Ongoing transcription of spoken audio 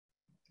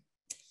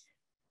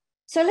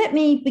So let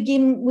me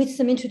begin with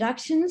some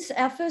introductions.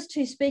 Our first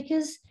two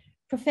speakers,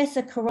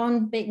 Professor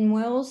Caron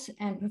Beaton-Wells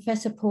and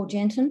Professor Paul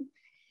Jensen.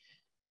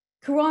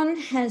 Caron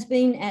has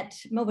been at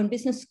Melbourne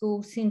Business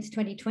School since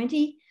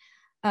 2020,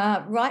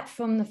 right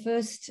from the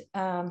first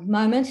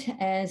moment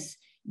as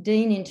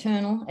Dean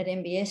Internal at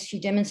MBS.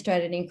 She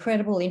demonstrated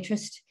incredible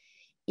interest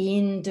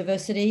in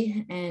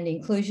diversity and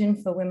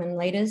inclusion for women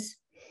leaders.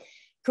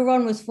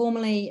 Caron was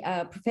formerly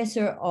a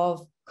Professor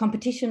of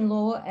Competition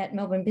Law at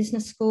Melbourne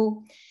Business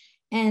School,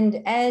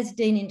 and as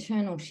Dean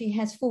Internal, she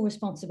has full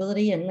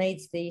responsibility and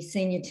leads the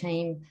senior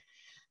team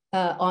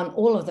on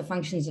all of the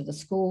functions of the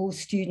school,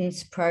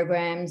 students,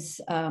 programs,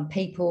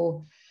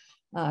 people,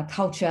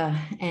 culture,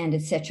 and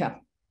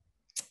etc.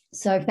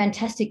 So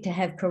fantastic to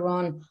have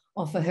Caron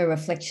offer her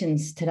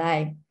reflections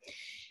today.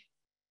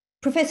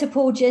 Professor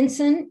Paul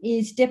Jensen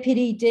is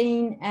Deputy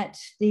Dean at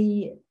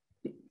the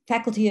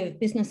Faculty of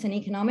Business and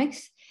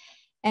Economics,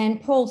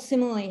 and Paul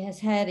similarly has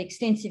had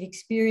extensive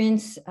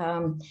experience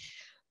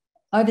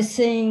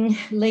overseeing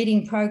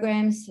leading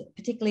programs,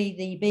 particularly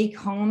the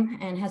BCom,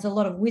 and has a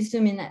lot of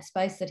wisdom in that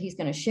space that he's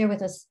going to share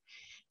with us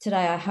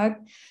today, I hope.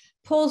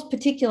 Paul's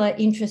particular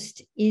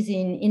interest is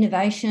in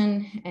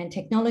innovation and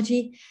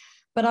technology,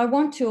 but I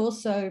want to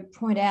also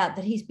point out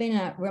that he's been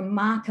a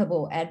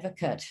remarkable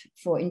advocate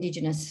for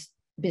Indigenous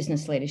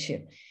business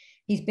leadership.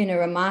 He's been a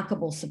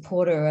remarkable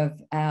supporter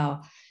of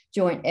our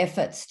joint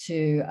efforts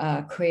to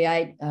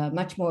create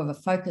much more of a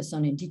focus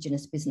on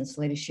Indigenous business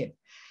leadership,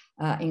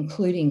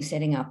 including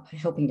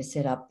helping to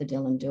set up the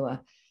Dylan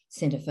Dewar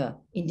Centre for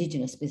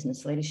Indigenous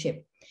Business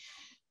Leadership.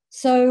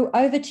 So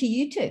over to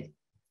you two.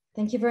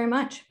 Thank you very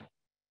much.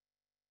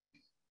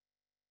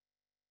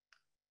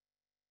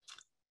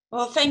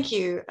 Well, thank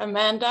you,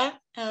 Amanda.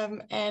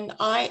 And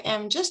I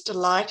am just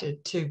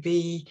delighted to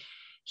be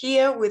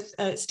here with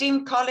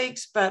esteemed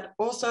colleagues, but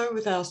also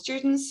with our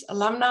students,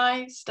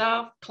 alumni,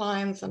 staff,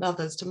 clients, and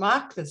others to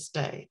mark this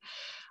day,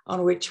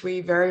 on which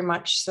we very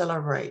much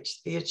celebrate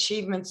the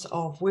achievements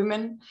of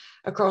women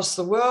across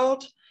the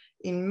world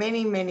in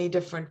many, many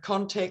different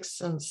contexts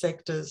and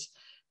sectors,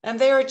 and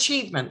their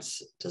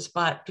achievements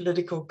despite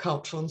political,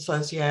 cultural, and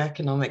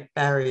socioeconomic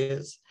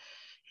barriers,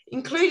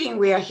 including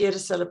we are here to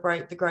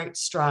celebrate the great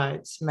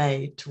strides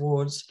made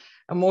towards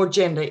a more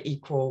gender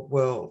equal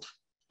world.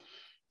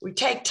 We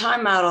take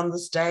time out on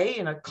this day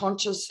in a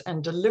conscious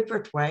and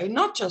deliberate way,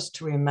 not just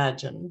to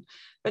imagine,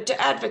 but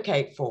to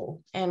advocate for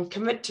and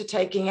commit to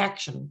taking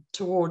action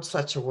towards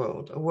such a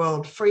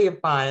world free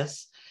of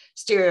bias,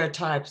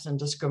 stereotypes, and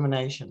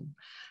discrimination,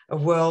 a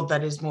world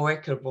that is more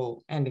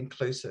equitable and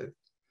inclusive.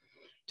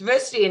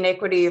 Diversity and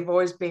equity have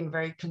always been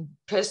very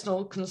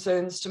personal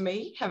concerns to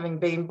me, having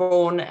been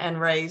born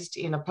and raised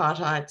in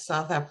apartheid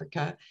South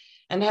Africa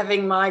and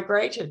having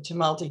migrated to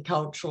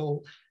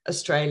multicultural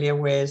Australia,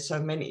 where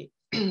so many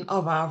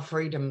of our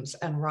freedoms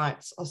and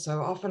rights are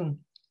so often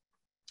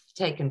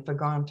taken for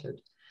granted.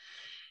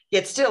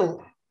 Yet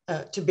still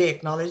to be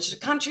acknowledged, a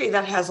country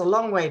that has a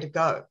long way to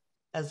go,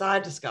 as I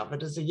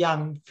discovered as a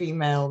young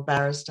female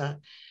barrister,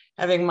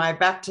 having my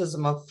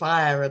baptism of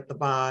fire at the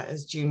bar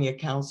as junior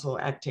counsel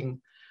acting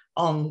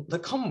on the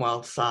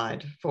Commonwealth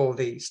side for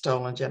the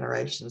Stolen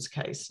Generations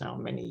case now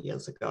many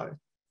years ago.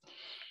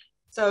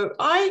 So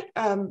I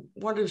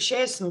want to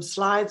share some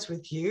slides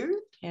with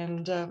you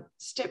and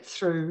step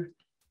through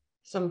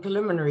some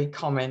preliminary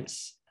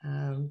comments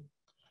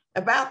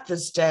about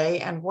this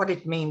day and what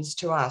it means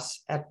to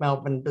us at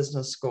Melbourne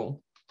Business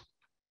School.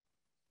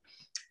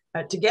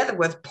 Together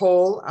with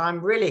Paul, I'm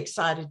really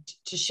excited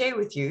to share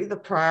with you the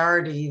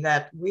priority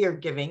that we are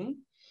giving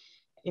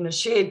in a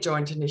shared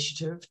joint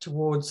initiative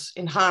towards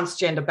enhanced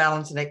gender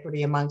balance and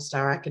equity amongst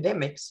our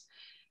academics.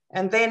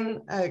 And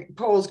then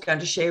Paul's going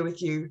to share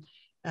with you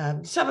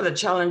some of the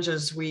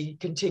challenges we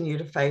continue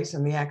to face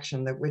and the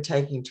action that we're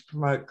taking to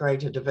promote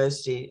greater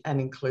diversity and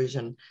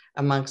inclusion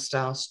amongst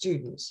our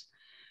students,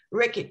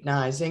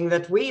 recognizing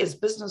that we as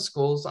business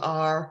schools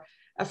are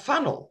a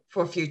funnel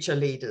for future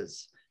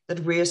leaders,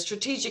 that we are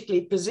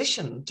strategically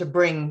positioned to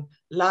bring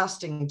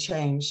lasting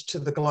change to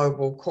the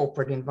global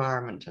corporate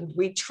environment. And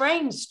we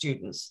train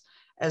students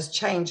as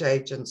change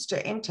agents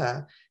to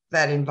enter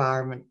that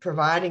environment,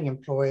 providing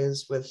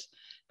employers with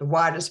the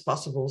widest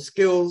possible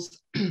skills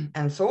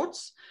and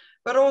thoughts,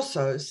 but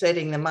also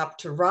setting them up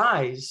to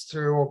rise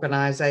through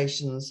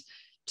organizations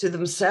to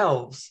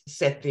themselves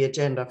set the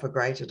agenda for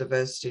greater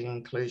diversity and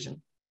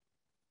inclusion.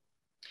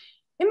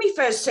 Let me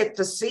first set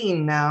the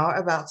scene now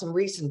about some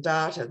recent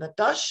data that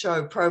does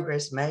show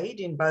progress made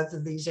in both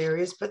of these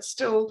areas, but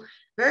still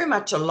very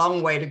much a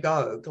long way to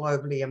go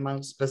globally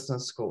amongst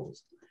business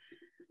schools.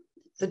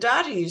 The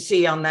data you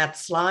see on that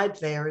slide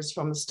there is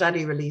from a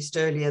study released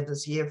earlier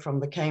this year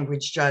from the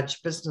Cambridge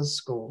Judge Business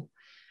School.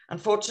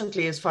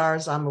 Unfortunately, as far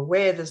as I'm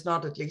aware, there's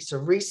not at least a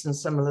recent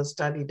similar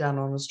study done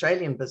on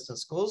Australian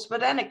business schools,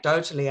 but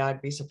anecdotally,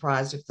 I'd be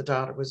surprised if the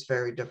data was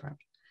very different.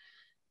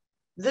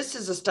 This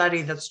is a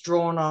study that's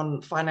drawn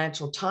on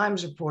Financial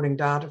Times reporting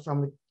data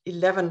from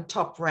 11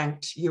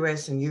 top-ranked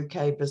US and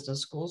UK business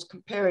schools,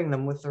 comparing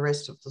them with the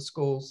rest of the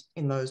schools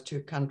in those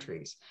two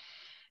countries.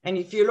 And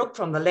if you look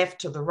from the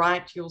left to the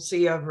right, you'll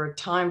see over a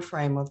time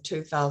frame of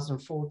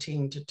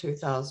 2014 to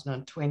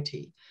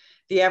 2020,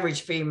 the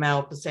average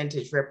female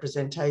percentage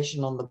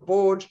representation on the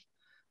board,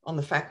 on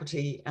the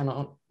faculty, and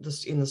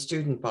in the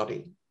student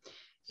body.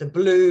 The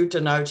blue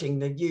denoting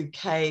the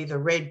UK, the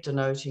red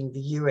denoting the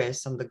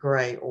US, and the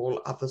grey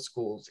all other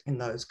schools in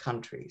those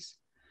countries.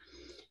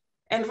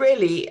 And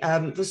really,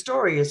 the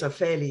story is a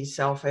fairly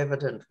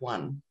self-evident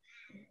one.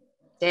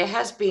 There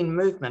has been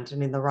movement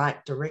and in the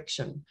right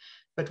direction,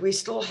 but we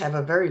still have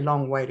a very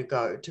long way to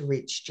go to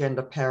reach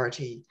gender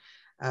parity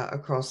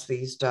across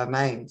these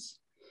domains.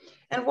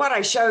 And what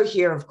I show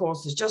here, of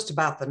course, is just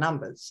about the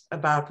numbers,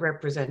 about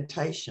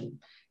representation.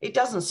 It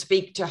doesn't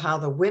speak to how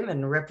the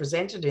women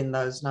represented in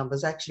those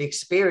numbers actually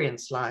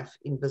experience life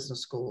in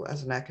business school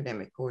as an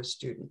academic or a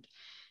student.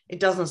 It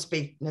doesn't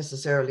speak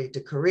necessarily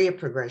to career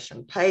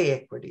progression, pay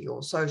equity,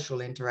 or social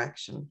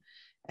interaction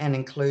and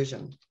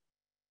inclusion.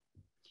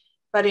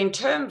 But in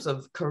terms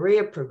of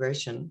career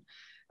progression,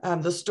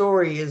 the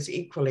story is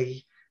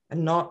equally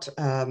not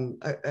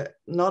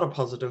a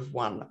positive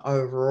one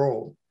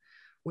overall.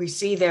 We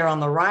see there on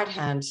the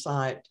right-hand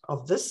side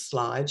of this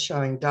slide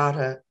showing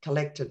data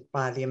collected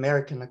by the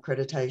American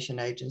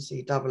Accreditation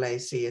Agency,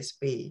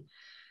 AACSB,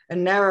 a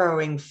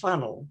narrowing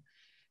funnel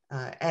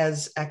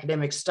as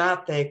academics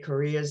start their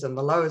careers in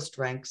the lowest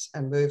ranks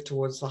and move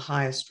towards the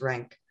highest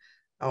rank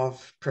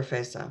of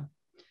professor.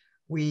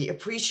 We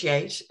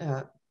appreciate,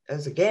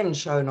 as again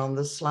shown on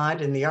this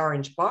slide in the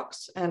orange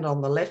box and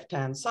on the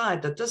left-hand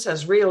side, that this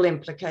has real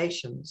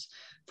implications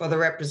for the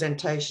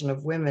representation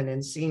of women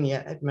in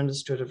senior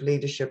administrative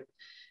leadership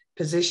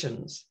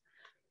positions,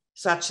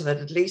 such that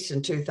at least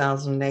in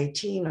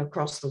 2018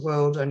 across the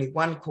world, only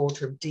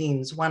 1/4 of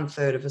deans,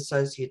 1/3 of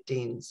associate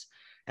deans,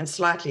 and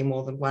slightly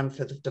more than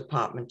 1/5 of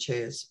department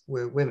chairs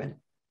were women.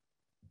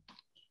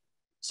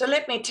 So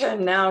let me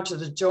turn now to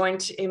the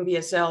joint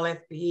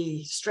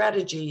MBSL-FBE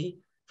strategy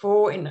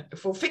for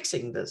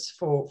fixing this,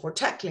 for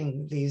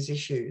tackling these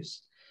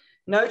issues.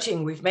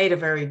 Noting we've made a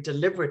very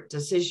deliberate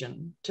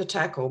decision to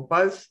tackle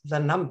both the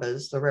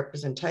numbers, the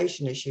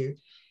representation issue,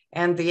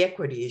 and the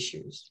equity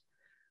issues,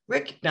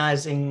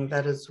 recognizing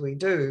that as we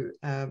do,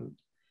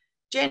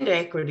 gender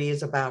equity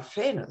is about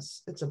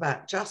fairness, it's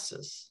about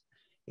justice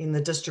in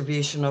the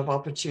distribution of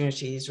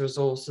opportunities,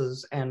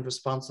 resources, and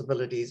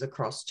responsibilities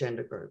across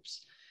gender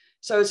groups.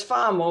 So it's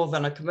far more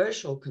than a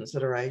commercial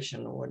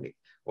consideration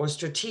or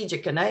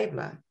strategic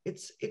enabler.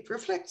 It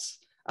reflects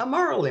a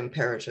moral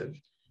imperative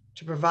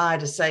to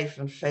provide a safe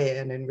and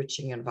fair and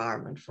enriching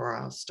environment for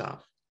our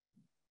staff.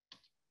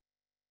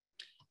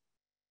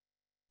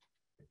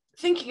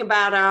 Thinking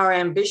about our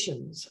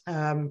ambitions,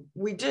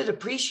 we did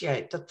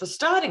appreciate that the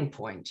starting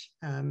point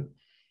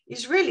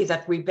is really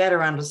that we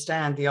better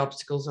understand the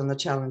obstacles and the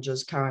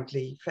challenges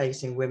currently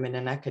facing women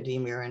in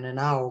academia and in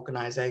our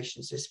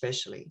organizations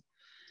especially,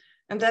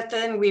 and that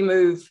then we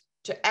move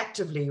to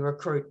actively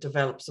recruit,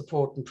 develop,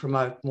 support, and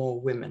promote more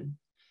women,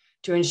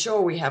 to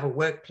ensure we have a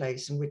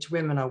workplace in which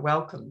women are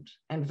welcomed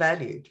and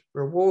valued,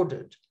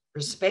 rewarded,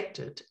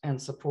 respected,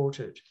 and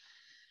supported.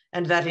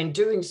 And that in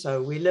doing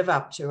so, we live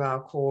up to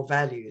our core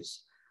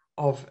values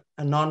of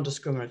a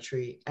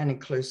non-discriminatory and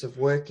inclusive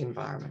work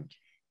environment.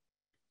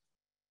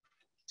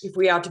 If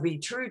we are to be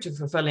true to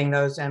fulfilling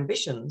those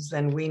ambitions,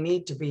 then we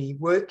need to be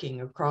working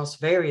across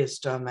various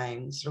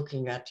domains,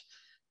 looking at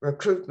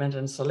recruitment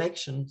and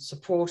selection,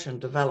 support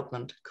and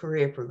development,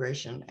 career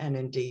progression, and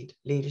indeed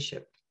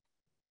leadership.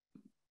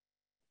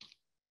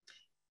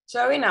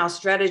 So in our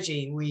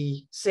strategy,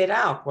 we set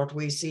out what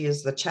we see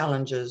as the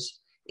challenges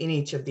in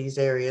each of these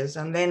areas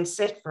and then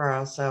set for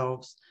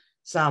ourselves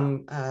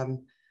some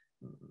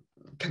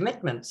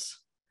commitments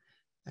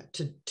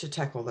to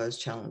tackle those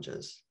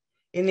challenges.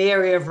 In the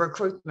area of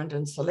recruitment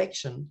and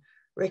selection,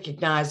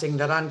 recognizing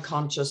that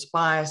unconscious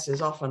bias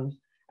is often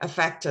a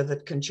factor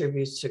that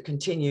contributes to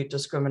continued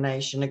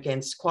discrimination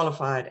against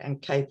qualified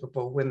and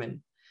capable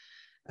women.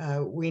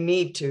 We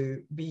need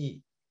to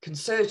be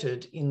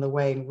concerted in the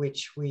way in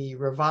which we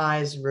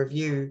revise,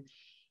 review,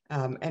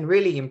 and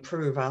really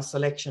improve our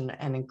selection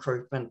and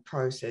recruitment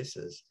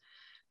processes.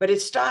 But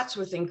it starts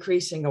with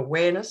increasing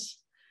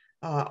awareness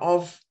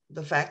of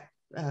the fact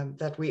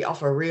that we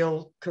offer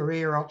real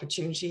career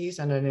opportunities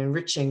and an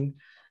enriching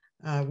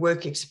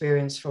work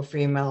experience for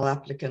female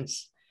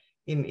applicants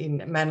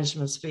in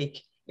management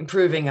speak,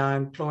 improving our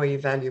employee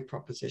value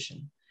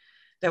proposition.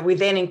 That we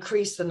then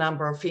increase the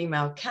number of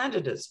female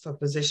candidates for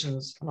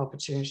positions and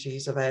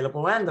opportunities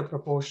available and the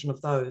proportion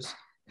of those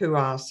who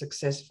are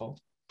successful.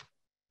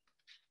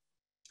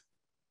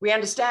 We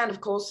understand,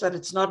 of course, that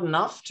it's not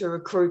enough to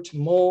recruit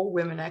more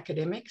women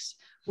academics.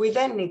 We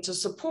then need to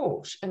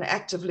support and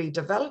actively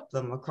develop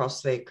them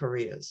across their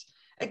careers.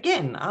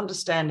 Again,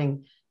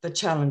 understanding the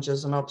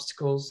challenges and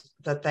obstacles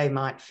that they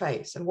might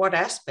face and what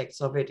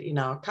aspects of it in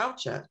our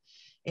culture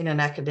in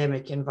an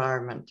academic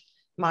environment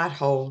might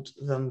hold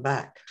them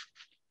back.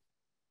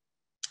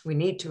 We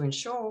need to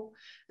ensure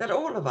that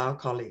all of our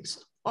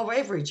colleagues of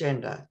every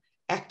gender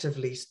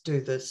actively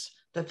do this,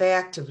 that they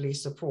actively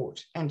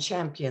support and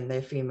champion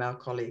their female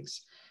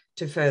colleagues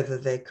to further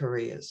their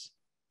careers.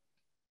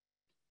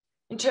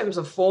 In terms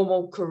of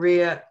formal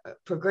career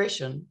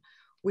progression,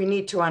 we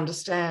need to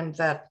understand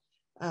that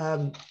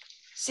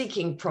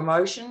seeking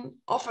promotion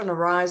often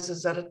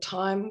arises at a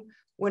time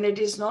when it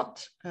is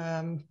not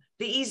the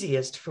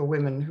easiest for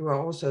women who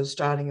are also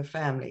starting a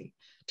family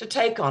to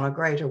take on a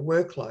greater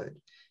workload,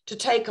 to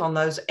take on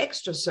those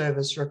extra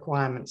service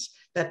requirements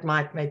that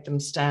might make them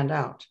stand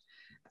out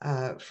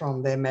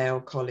from their male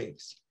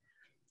colleagues.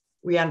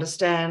 We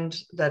understand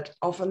that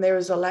often there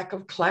is a lack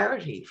of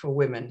clarity for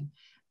women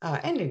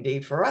and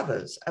indeed for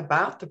others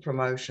about the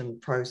promotion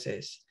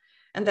process.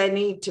 And they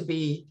need to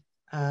be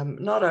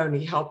not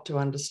only helped to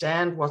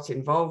understand what's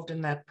involved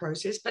in that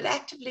process, but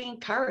actively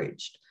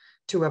encouraged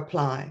to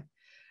apply.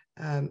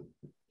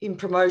 In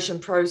promotion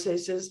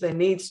processes, there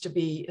needs to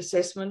be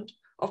assessment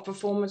of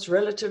performance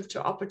relative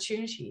to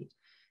opportunity,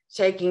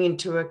 taking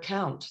into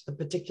account the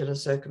particular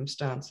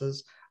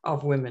circumstances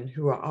of women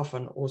who are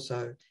often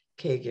also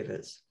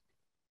caregivers.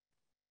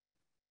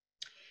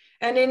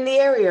 And in the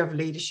area of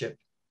leadership,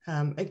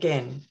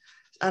 again,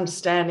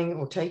 understanding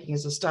or taking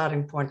as a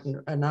starting point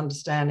an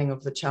understanding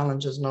of the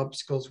challenges and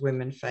obstacles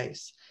women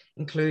face,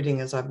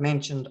 including, as I've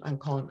mentioned,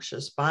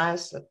 unconscious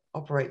bias that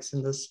operates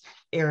in this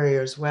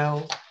area as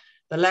well,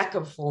 the lack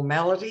of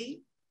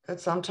formality that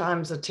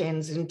sometimes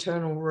attends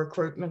internal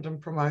recruitment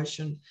and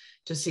promotion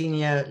to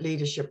senior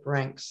leadership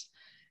ranks,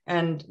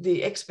 and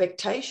the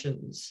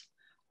expectations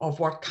of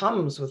what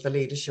comes with a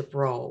leadership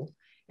role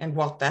and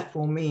what that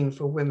will mean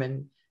for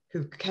women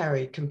who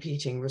carry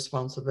competing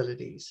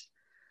responsibilities.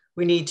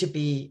 We need to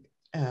be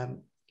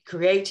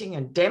creating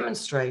and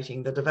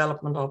demonstrating the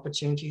development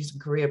opportunities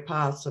and career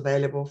paths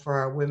available for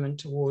our women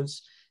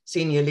towards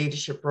senior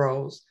leadership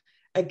roles.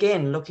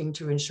 Again, looking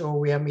to ensure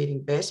we are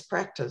meeting best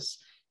practice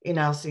in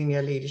our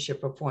senior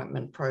leadership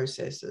appointment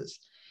processes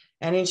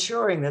and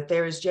ensuring that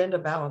there is gender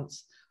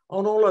balance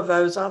on all of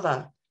those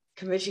other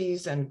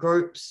committees and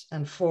groups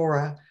and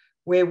fora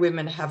where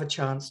women have a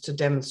chance to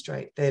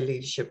demonstrate their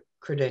leadership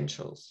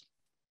credentials.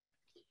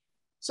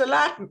 So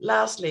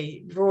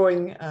lastly,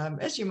 drawing,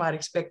 as you might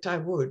expect I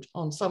would,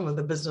 on some of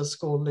the business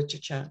school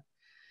literature,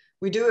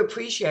 we do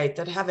appreciate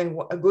that having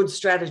a good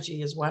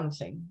strategy is one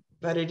thing,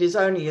 but it is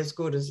only as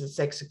good as its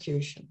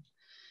execution.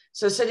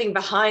 So sitting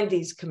behind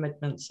these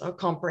commitments are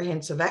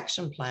comprehensive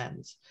action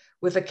plans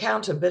with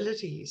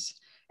accountabilities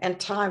and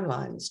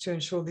timelines to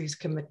ensure these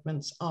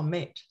commitments are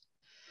met,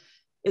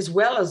 as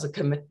well as a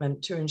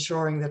commitment to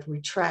ensuring that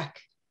we track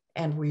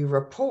and we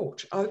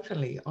report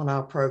openly on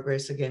our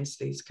progress against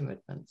these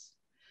commitments.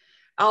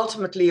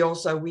 Ultimately,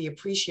 also, we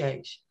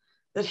appreciate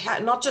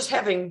that not just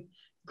having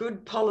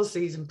good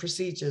policies and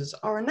procedures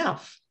are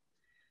enough,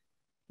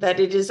 that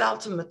it is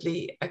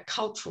ultimately a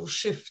cultural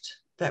shift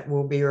that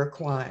will be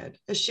required,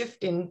 a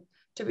shift in,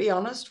 to be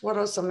honest, what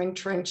are some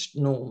entrenched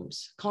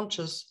norms,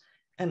 conscious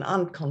and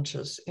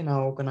unconscious in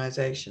our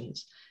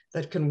organizations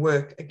that can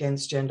work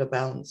against gender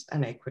balance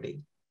and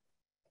equity.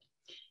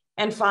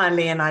 And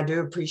finally, and I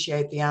do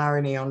appreciate the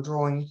irony on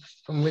drawing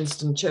from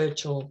Winston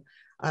Churchill,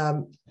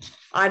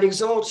 I'd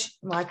exhort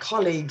my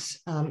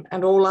colleagues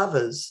and all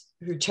others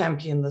who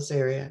champion this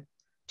area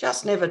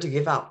just never to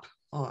give up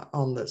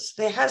on this.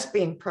 There has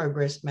been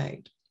progress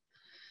made.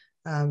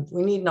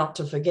 We need not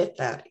to forget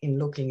that in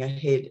looking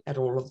ahead at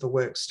all of the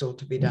work still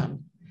to be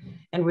done.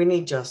 And we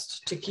need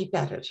just to keep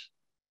at it.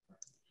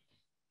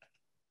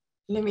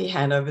 Let me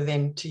hand over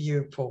then to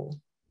you, Paul.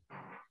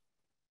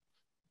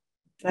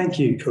 Thank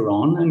you,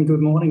 Karon, and good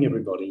morning,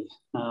 everybody.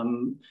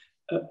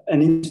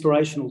 An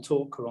inspirational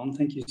talk, Karon.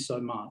 Thank you so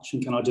much.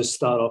 And can I just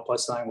start off by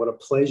saying what a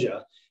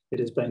pleasure it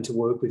has been to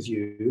work with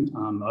you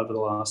over the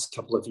last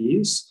couple of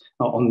years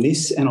on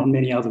this and on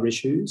many other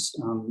issues.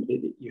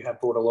 You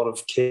have brought a lot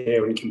of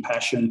care and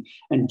compassion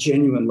and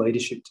genuine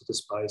leadership to the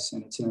space,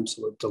 and it's an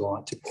absolute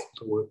delight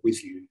to work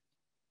with you.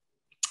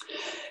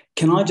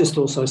 Can I just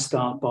also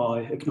start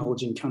by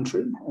acknowledging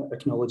country,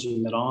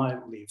 acknowledging that I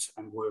live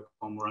and work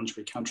on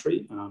Wurundjeri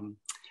country.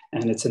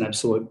 And it's an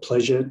absolute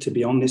pleasure to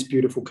be on this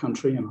beautiful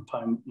country, and I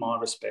pay my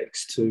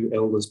respects to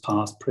elders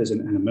past,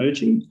 present and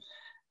emerging.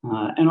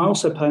 And I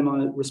also pay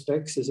my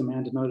respects, as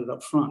Amanda noted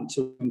up front,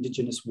 to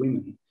Indigenous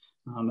women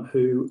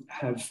who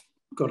have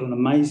got an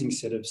amazing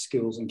set of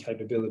skills and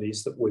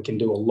capabilities that we can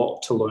do a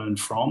lot to learn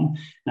from.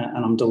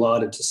 And I'm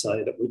delighted to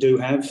say that we do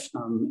have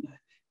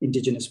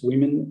Indigenous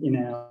women in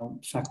our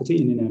faculty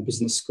and in our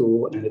business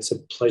school, and it's a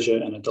pleasure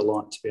and a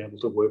delight to be able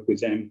to work with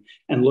them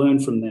and learn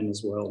from them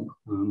as well.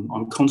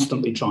 I'm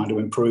constantly trying to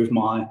improve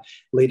my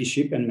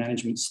leadership and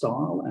management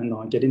style, and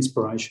I get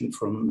inspiration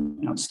from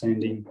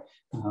outstanding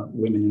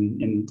women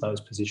in those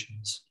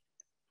positions.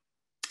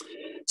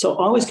 So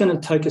I was going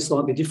to take a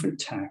slightly different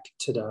tack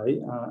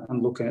today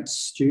and look at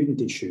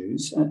student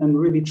issues and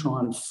really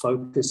try and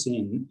focus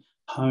in,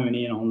 hone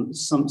in on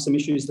some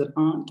issues that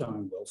aren't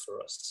going well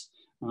for us.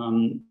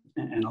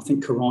 And I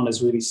think Karon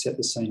has really set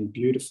the scene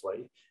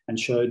beautifully and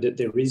showed that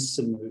there is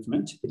some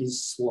movement. It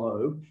is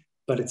slow,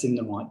 but it's in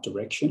the right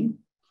direction.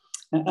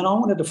 And I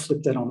wanted to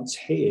flip that on its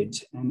head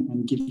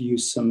and give you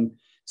some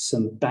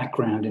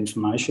background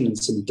information and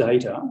some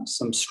data,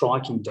 some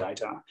striking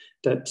data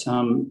that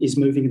is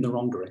moving in the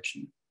wrong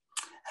direction.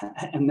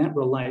 and that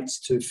relates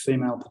to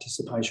female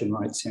participation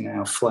rates in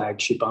our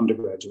flagship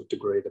undergraduate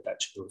degree, the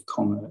Bachelor of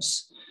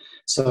Commerce.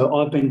 So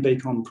I've been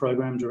BCom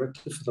Program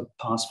Director for the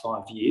past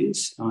 5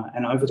 years,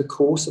 and over the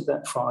course of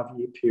that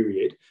 5-year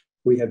period,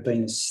 we have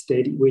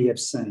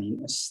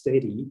seen a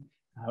steady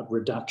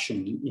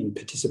reduction in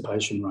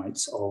participation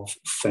rates of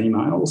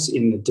females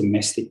in the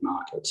domestic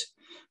market.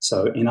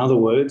 So in other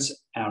words,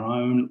 our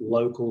own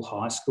local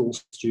high school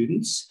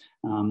students,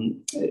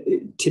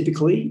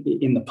 typically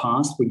in the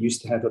past, we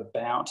used to have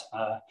about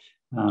a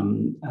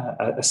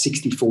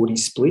 60-40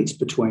 split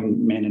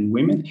between men and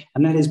women,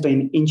 and that has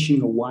been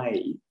inching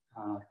away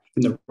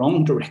in the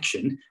wrong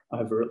direction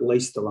over at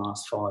least the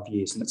last 5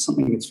 years. And it's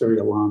something that's very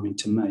alarming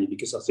to me,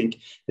 because I think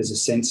there's a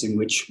sense in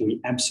which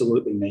we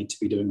absolutely need to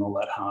be doing all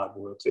that hard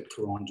work that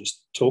Karan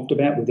just talked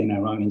about within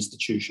our own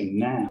institution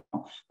now.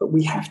 But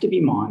we have to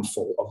be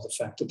mindful of the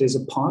fact that there's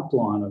a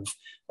pipeline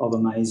of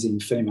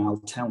amazing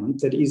female talent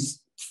that is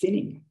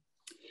thinning.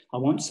 I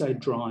won't say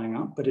drying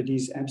up, but it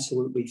is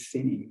absolutely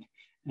thinning.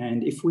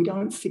 And if we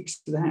don't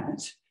fix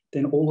that,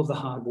 then all of the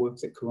hard work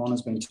that Karan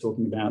has been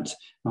talking about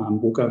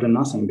will go to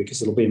nothing,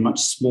 because it'll be a much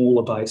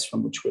smaller base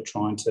from which we're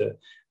trying to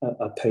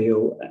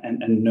appeal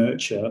and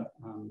nurture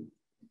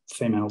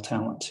female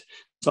talent.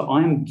 So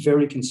I am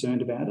very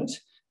concerned about it,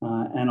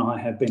 and I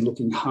have been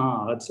looking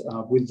hard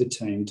with the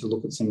team to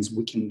look at things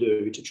we can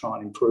do to try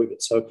and improve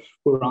it. So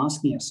we're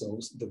asking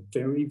ourselves the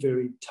very,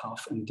 very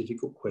tough and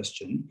difficult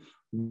question: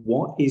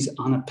 what is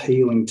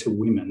unappealing to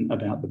women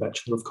about the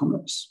Bachelor of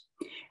Commerce?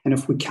 And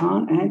if we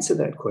can't answer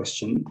that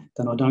question,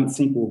 then I don't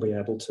think we'll be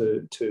able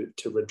to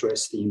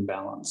redress the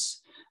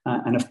imbalance.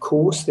 And of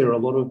course, there are a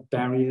lot of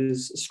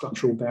barriers,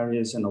 structural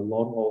barriers, and a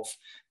lot of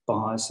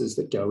biases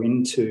that go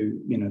into,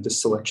 the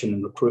selection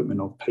and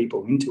recruitment of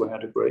people into our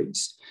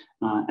degrees.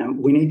 And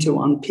we need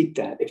to unpick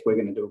that if we're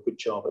going to do a good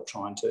job at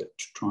trying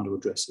to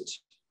address it.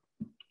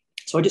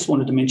 So I just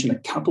wanted to mention a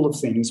couple of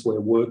things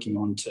we're working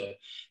on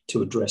to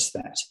address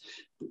that.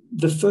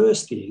 The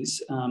first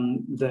is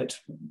that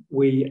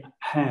we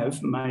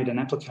have made an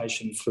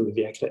application through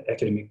the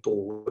Academic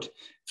Board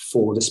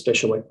for the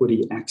Special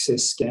Equity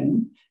Access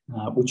Scheme,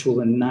 which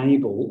will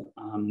enable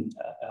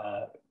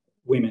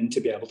women to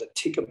be able to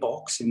tick a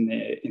box in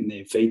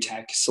their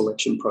VTAC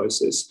selection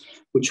process,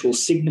 which will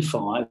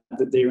signify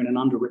that they're in an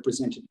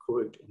underrepresented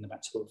group in the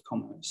Bachelor of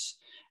Commerce.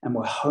 And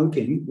we're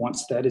hoping,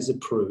 once that is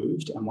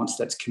approved and once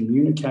that's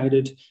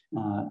communicated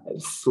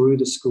through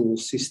the school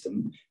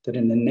system, that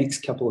in the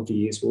next couple of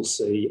years we'll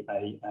see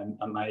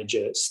a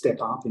major step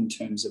up in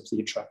terms of the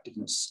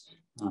attractiveness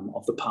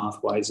of the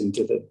pathways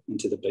into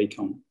the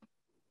BCom.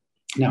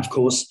 Now, of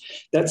course,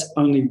 that's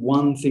only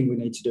one thing we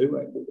need to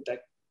do. That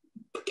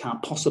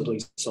can't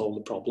possibly solve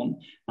the problem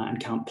and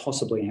can't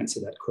possibly answer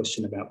that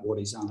question about what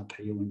is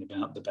unappealing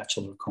about the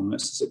Bachelor of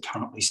Commerce as it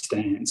currently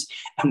stands.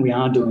 And we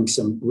are doing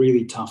some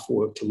really tough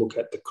work to look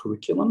at the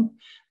curriculum.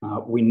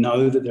 We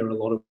know that there are a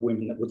lot of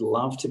women that would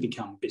love to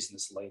become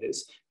business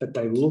leaders, but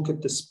they look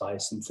at the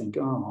space and think,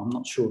 oh, I'm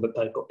not sure that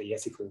they've got the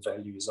ethical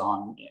values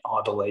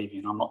I believe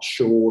in. I'm not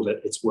sure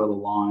that it's well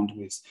aligned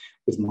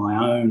with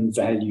my own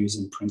values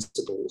and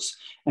principles.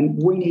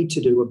 And we need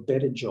to do a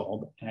better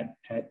job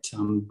at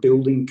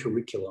building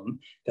curriculum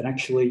that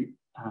actually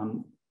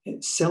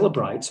it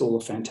celebrates all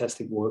the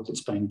fantastic work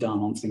that's been done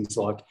on things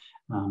like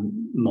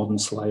modern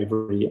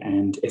slavery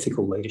and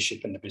ethical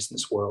leadership in the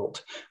business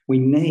world. We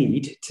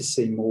need to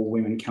see more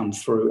women come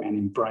through and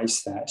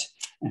embrace that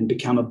and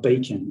become a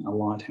beacon, a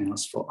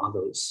lighthouse for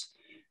others.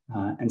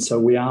 And so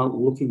we are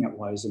looking at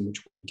ways in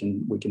which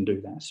we can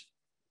do that.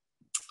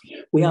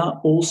 We are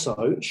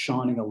also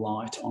shining a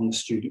light on the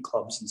student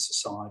clubs and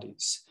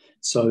societies.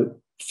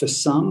 So for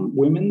some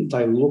women,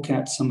 they look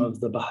at some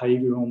of the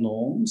behavioural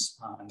norms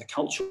and the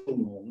cultural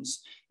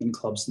norms in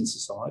clubs and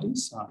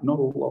societies, not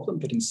all of them,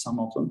 but in some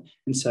of them,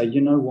 and say,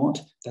 you know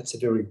what, that's a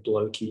very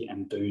blokey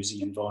and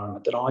boozy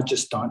environment that I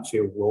just don't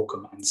feel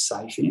welcome and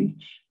safe in.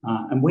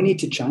 And we need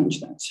to change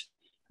that.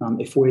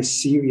 If we're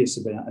serious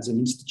about, as an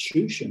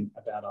institution,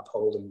 about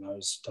upholding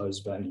those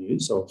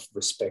values of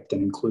respect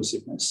and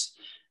inclusiveness,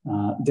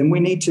 then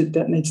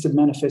that needs to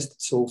manifest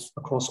itself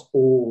across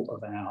all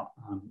of our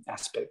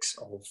aspects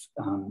of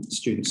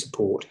student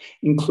support,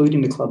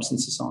 including the clubs and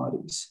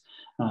societies.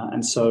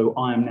 And so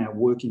I am now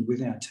working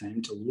with our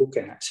team to look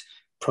at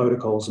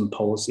protocols and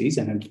policies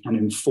and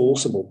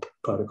enforceable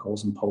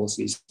protocols and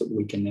policies that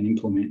we can then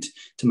implement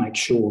to make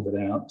sure that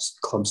our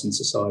clubs and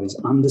societies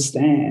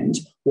understand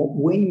what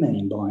we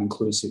mean by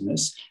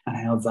inclusiveness and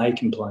how they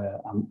can play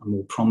a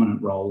more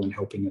prominent role in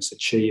helping us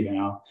achieve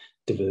our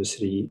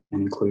diversity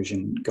and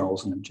inclusion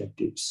goals and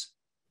objectives.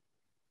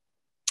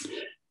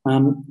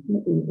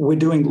 We're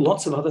doing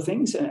lots of other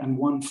things, and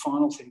one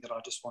final thing that I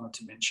just wanted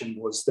to mention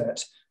was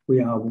that we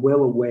are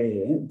well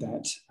aware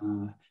that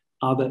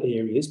other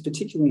areas,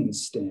 particularly in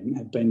STEM,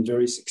 have been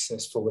very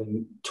successful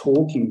in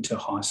talking to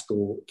high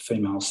school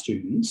female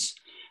students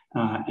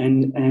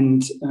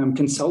and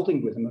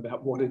consulting with them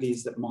about what it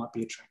is that might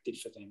be attractive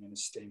for them in a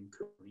STEM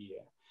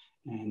career.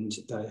 and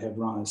they have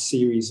run a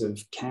series of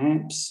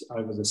camps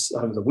over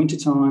the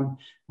wintertime,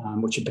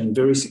 which have been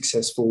very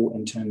successful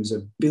in terms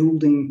of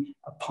building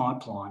a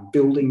pipeline,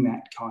 building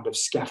that kind of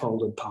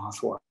scaffolded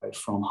pathway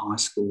from high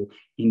school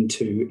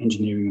into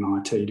engineering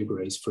and IT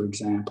degrees, for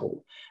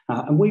example.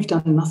 And we've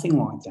done nothing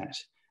like that.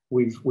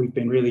 We've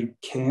been really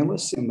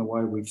careless in the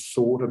way we've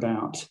thought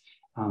about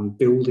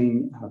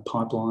building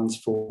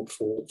pipelines for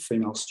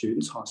female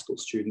students, high school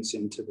students,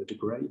 into the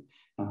degree.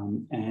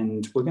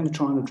 And we're going to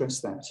try and address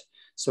that.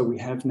 So we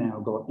have now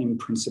got, in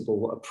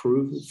principle,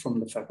 approval from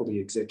the faculty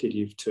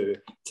executive to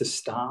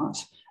start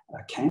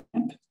a camp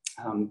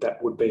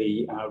that would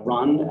be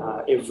run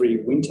every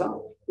winter,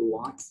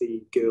 like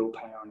the Girl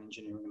Power and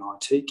Engineering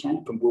and IT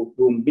camp, and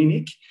we'll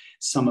mimic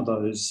some of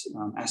those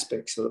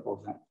aspects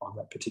of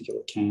that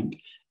particular camp,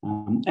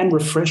 and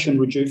refresh and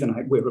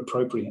rejuvenate where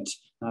appropriate,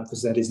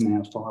 because that is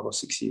now 5 or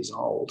 6 years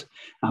old.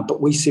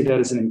 But we see that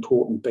as an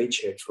important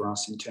beachhead for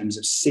us in terms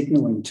of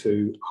signalling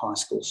to high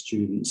school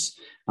students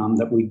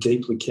that we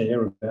deeply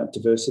care about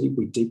diversity,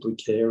 we deeply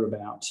care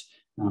about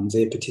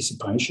their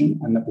participation,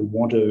 and that we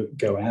want to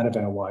go out of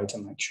our way to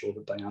make sure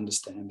that they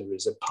understand there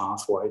is a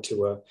pathway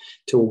to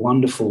a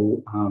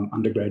wonderful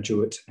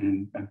undergraduate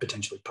and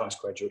potentially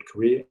postgraduate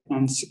career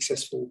and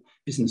successful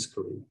business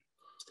career.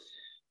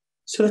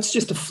 So that's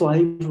just a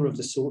flavour of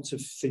the sorts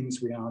of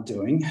things we are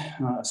doing.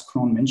 As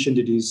Coron mentioned,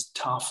 it is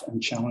tough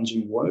and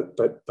challenging work,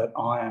 but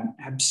I am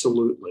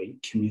absolutely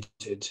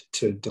committed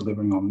to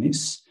delivering on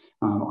this.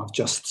 I've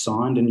just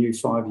signed a new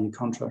 5-year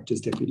contract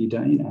as Deputy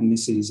Dean, and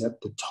this is at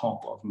the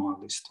top of my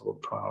list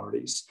of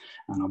priorities.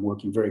 And I'm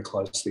working very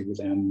closely with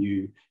our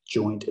new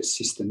Joint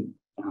Assistant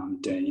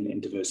Dean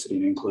in Diversity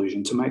and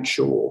Inclusion to make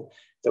sure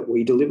that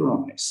we deliver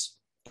on this.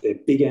 They're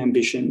big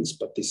ambitions,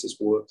 but this is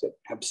work that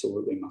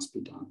absolutely must be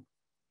done.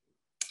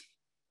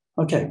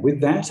 Okay, with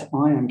that,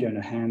 I am going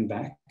to hand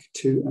back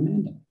to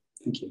Amanda.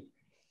 Thank you.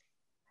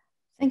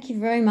 Thank you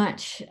very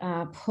much,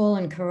 Paul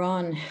and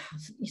Coron.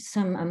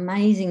 Some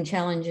amazing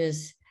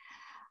challenges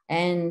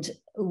and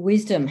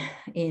wisdom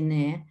in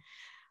there.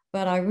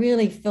 But I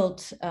really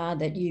felt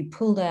that you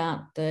pulled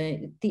out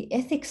the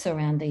ethics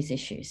around these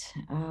issues.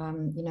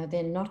 You know,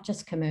 they're not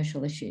just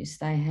commercial issues.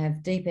 They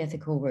have deep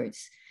ethical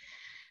roots.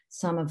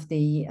 Some of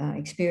the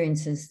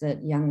experiences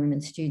that young women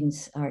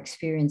students are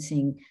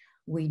experiencing,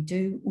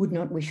 would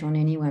not wish on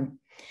anyone.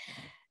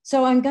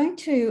 So I'm going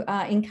to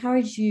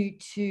encourage you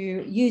to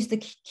use the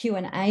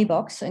Q&A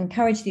box,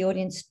 encourage the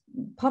audience,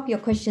 pop your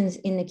questions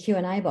in the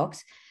Q&A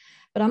box.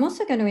 But I'm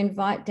also going to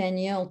invite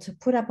Danielle to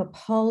put up a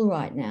poll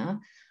right now,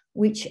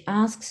 which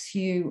asks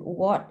you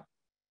what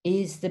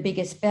is the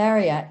biggest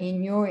barrier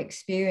in your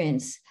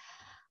experience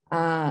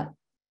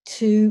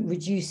to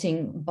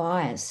reducing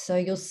bias. So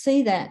you'll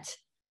see that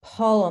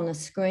poll on the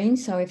screen.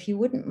 So if you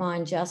wouldn't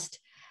mind just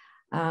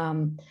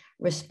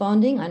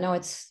responding. I know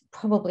it's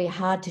probably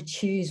hard to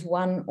choose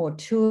one or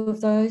two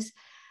of those,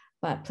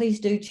 but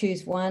please do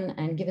choose one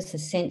and give us a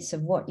sense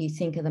of what you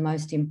think are the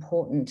most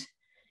important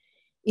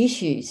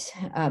issues,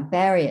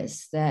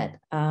 barriers that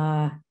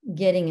are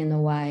getting in the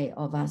way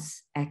of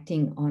us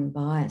acting on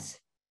bias.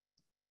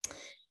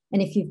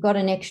 And if you've got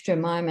an extra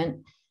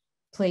moment,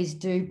 please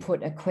do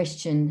put a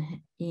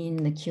question in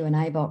the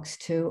Q&A box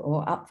too,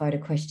 or upvote a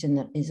question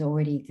that is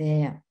already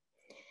there.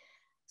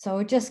 So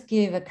I'll just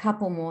give a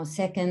couple more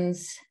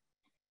seconds.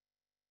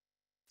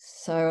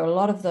 So a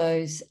lot of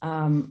those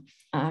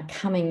are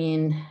coming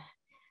in.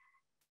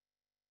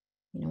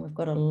 You know, we've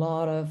got a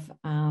lot of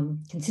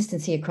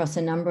consistency across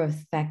a number of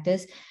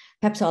factors.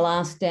 Perhaps I'll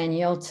ask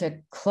Danielle to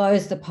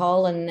close the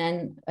poll and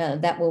then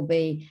that will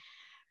be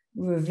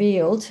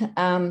revealed.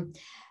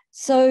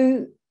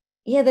 So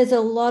yeah, there's a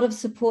lot of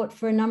support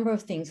for a number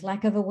of things: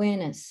 lack of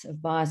awareness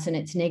of bias and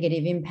its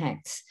negative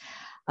impacts,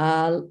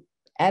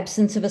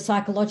 absence of a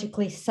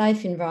psychologically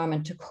safe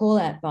environment to call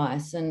out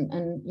bias.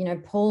 And you know,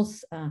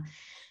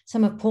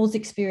 some of Paul's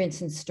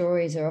experience and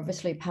stories are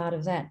obviously part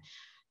of that.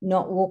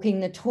 Not walking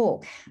the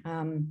talk,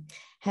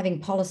 having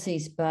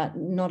policies, but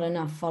not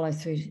enough follow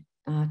through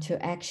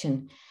to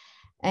action.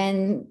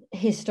 And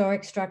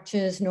historic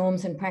structures,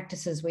 norms and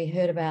practices, we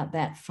heard about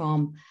that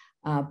from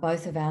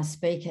both of our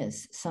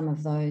speakers, some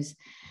of those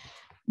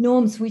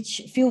norms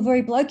which feel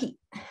very blokey.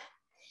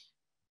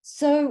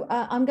 So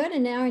I'm going to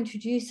now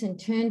introduce and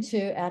turn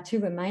to our two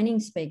remaining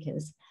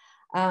speakers,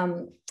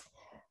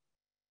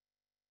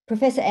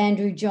 Professor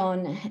Andrew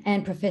John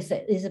and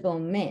Professor Isabel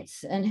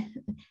Metz.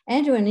 And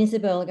Andrew and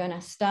Isabel are going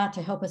to start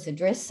to help us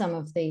address some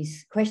of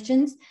these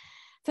questions.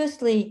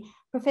 Firstly,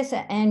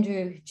 Professor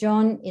Andrew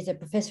John is a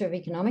Professor of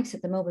Economics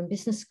at the Melbourne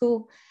Business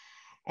School.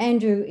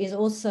 Andrew is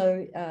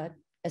also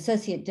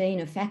Associate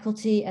Dean of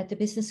Faculty at the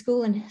Business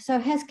School, and so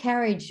has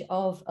carriage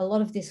of a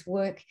lot of this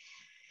work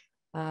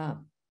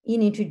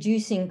in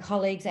introducing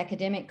colleagues,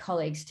 academic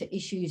colleagues, to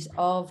issues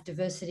of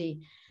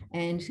diversity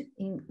and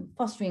in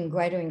fostering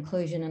greater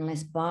inclusion and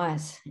less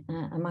bias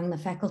among the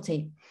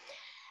faculty.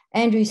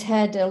 Andrew's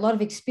had a lot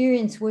of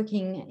experience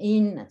working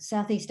in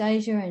Southeast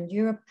Asia and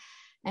Europe,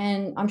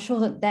 and I'm sure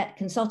that that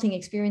consulting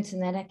experience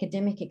and that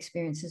academic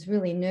experience has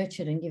really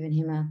nurtured and given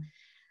him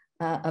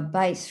a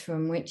base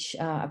from which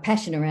a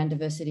passion around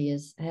diversity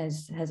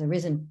has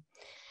arisen.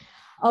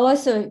 I'll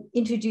also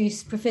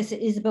introduce Professor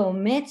Isabel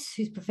Metz,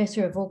 who's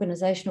Professor of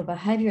Organisational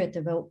Behaviour at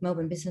the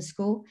Melbourne Business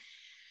School.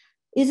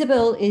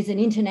 Isabel is an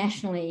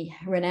internationally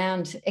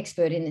renowned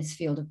expert in this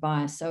field of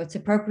bias, so it's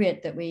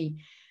appropriate that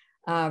we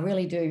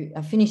really do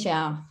finish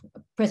our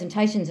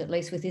presentations, at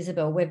least with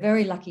Isabel. We're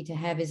very lucky to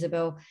have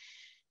Isabel.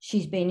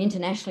 She's been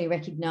internationally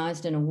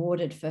recognised and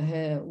awarded for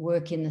her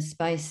work in the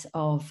space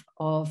of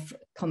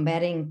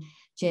combating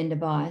gender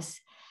bias.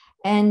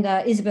 And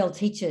Isabel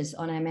teaches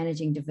on our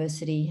Managing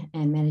Diversity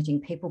and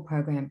Managing People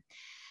program.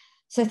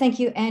 So thank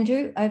you,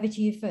 Andrew. Over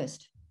to you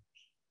first.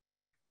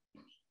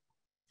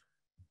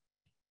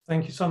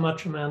 Thank you so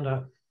much,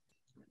 Amanda,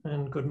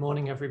 and good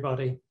morning,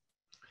 everybody.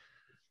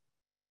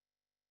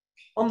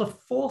 On the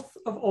 4th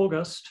of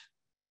August,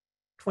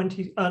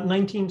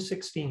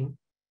 1916,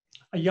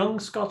 a young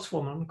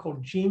Scotswoman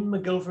called Jean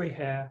McGilvray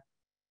Hare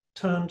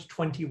turned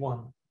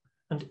 21,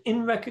 and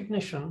in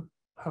recognition,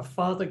 her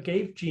father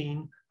gave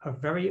Jean her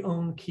very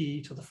own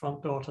key to the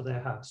front door to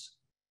their house.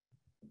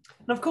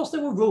 And of course,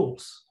 there were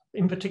rules,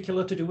 in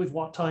particular to do with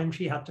what time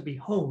she had to be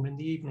home in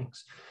the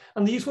evenings.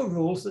 And these were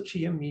rules that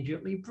she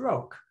immediately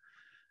broke.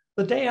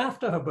 The day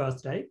after her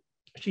birthday,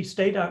 she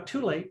stayed out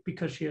too late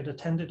because she had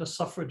attended a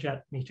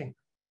suffragette meeting.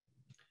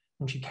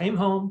 When she came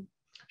home,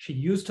 she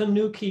used her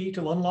new key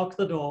to unlock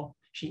the door.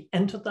 She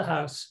entered the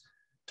house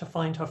to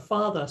find her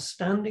father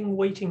standing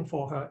waiting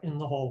for her in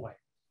the hallway.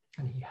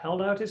 And he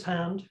held out his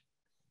hand,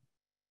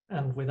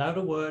 and without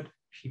a word,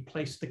 she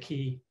placed the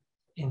key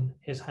in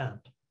his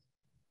hand.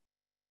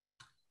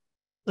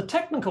 The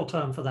technical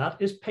term for that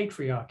is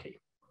patriarchy.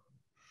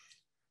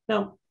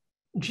 Now,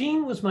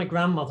 Jean was my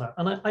grandmother,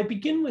 and I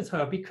begin with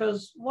her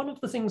because one of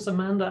the things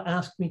Amanda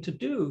asked me to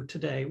do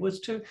today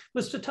was to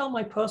tell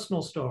my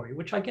personal story,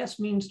 which I guess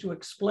means to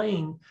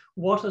explain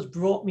what has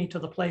brought me to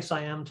the place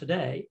I am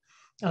today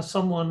as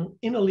someone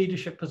in a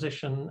leadership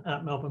position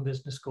at Melbourne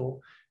Business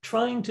School,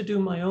 trying to do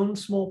my own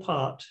small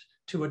part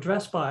to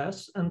address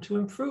bias and to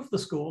improve the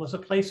school as a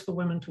place for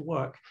women to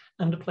work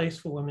and a place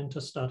for women to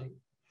study.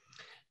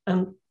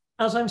 And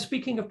as I'm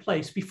speaking of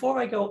place, before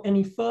I go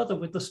any further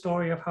with the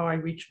story of how I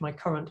reached my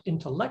current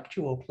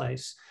intellectual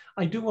place,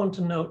 I do want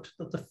to note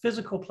that the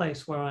physical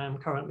place where I am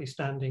currently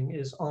standing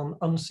is on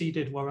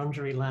unceded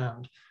Wurundjeri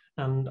land,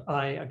 and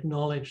I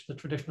acknowledge the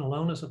traditional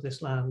owners of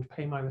this land,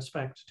 pay my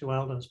respect to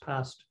elders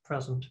past,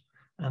 present,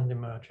 and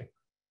emerging.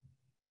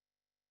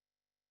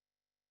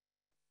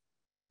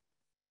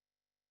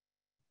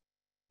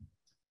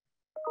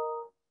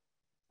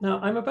 Now,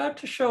 I'm about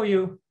to show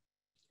you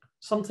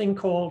something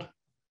called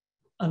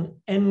an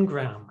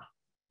engram.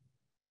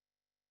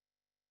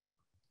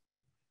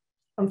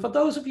 And for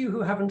those of you who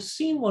haven't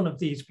seen one of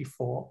these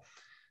before,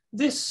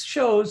 this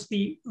shows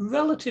the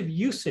relative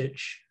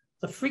usage,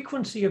 the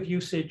frequency of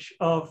usage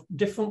of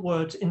different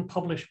words in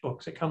published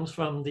books. It comes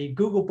from the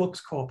Google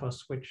Books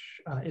corpus, which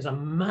is a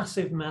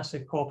massive,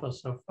 massive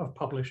corpus of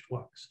published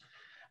works.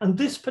 And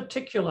this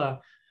particular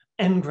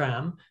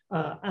engram,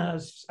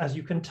 as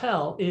you can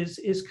tell,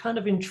 is kind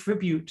of in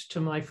tribute to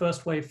my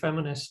first wave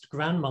feminist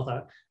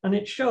grandmother. And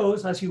it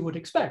shows, as you would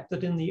expect,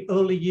 that in the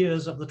early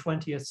years of the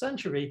 20th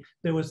century,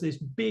 there was this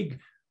big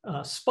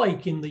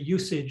spike in the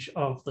usage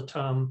of the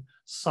term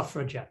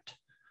suffragette.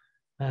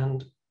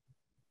 And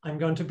I'm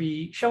going to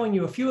be showing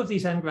you a few of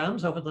these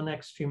engrams over the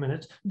next few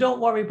minutes.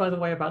 Don't worry, by the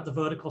way, about the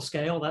vertical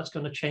scale. That's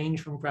going to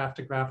change from graph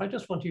to graph. I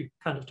just want you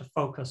kind of to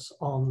focus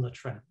on the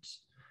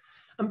trends.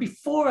 And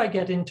before I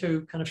get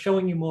into kind of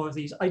showing you more of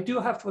these, I do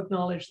have to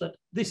acknowledge that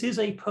this is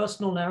a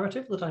personal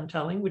narrative that I'm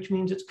telling, which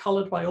means it's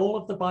colored by all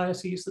of the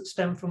biases that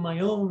stem from my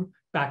own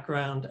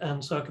background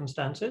and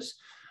circumstances,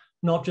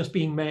 not just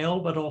being male,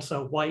 but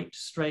also white,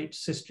 straight,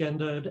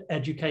 cisgendered,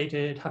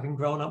 educated, having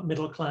grown up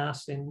middle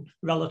class in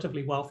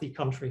relatively wealthy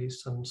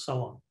countries, and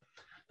so on.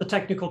 The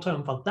technical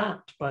term for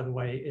that, by the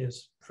way,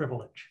 is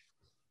privilege.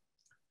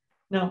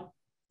 Now,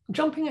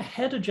 jumping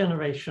ahead a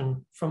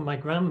generation from my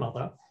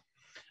grandmother,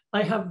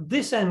 I have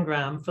this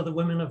engram for the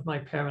women of my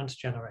parents'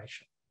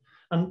 generation.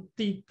 And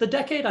the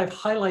decade I've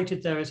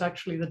highlighted there is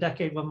actually the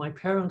decade when my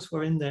parents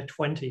were in their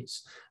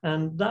 20s.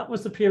 And that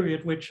was the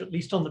period which, at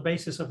least on the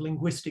basis of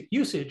linguistic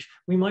usage,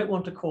 we might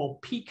want to call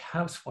peak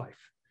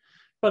housewife.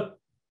 But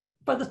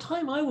by the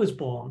time I was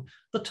born,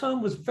 the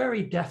term was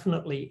very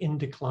definitely in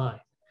decline.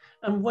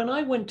 And when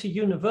I went to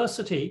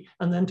university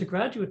and then to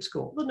graduate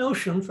school, the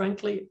notion,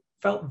 frankly,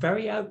 felt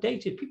very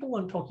outdated. People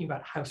weren't talking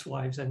about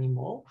housewives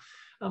anymore.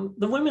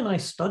 The women I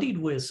studied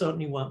with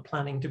certainly weren't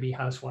planning to be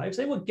housewives.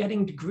 They were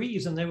getting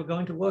degrees and they were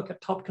going to work at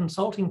top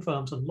consulting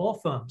firms and law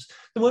firms.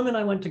 The women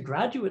I went to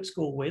graduate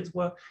school with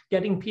were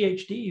getting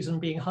PhDs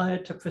and being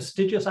hired to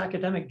prestigious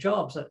academic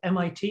jobs at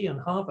MIT and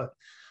Harvard.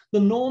 The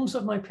norms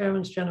of my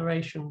parents'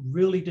 generation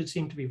really did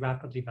seem to be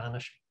rapidly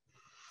vanishing.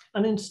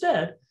 And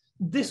instead,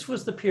 this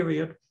was the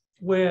period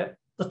where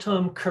the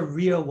term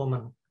career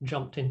woman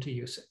jumped into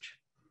usage.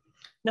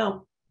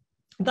 Now,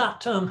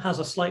 that term has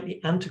a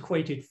slightly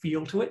antiquated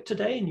feel to it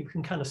today, and you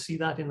can kind of see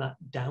that in that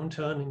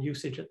downturn in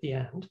usage at the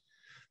end.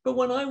 But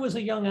when I was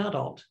a young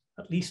adult,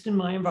 at least in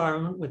my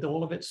environment with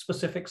all of its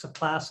specifics of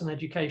class and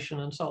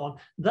education and so on,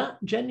 that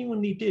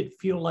genuinely did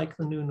feel like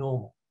the new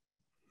normal.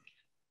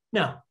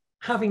 Now,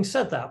 having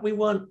said that, we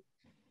were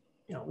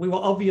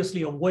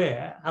obviously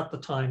aware at the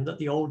time that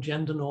the old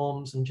gender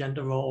norms and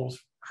gender roles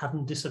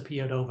hadn't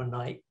disappeared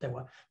overnight. There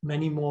were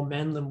many more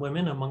men than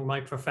women among my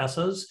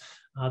professors.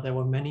 There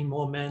were many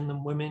more men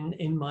than women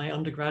in my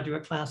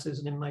undergraduate classes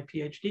and in my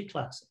PhD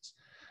classes.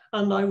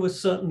 And I was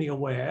certainly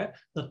aware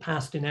that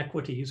past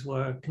inequities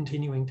were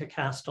continuing to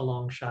cast a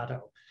long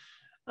shadow.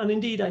 And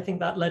indeed, I think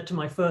that led to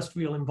my first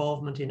real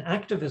involvement in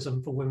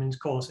activism for women's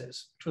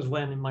causes, which was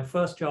when in my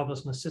first job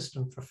as an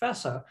assistant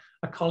professor,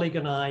 a colleague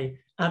and I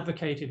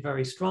advocated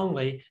very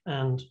strongly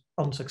and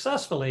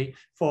unsuccessfully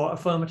for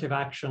affirmative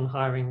action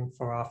hiring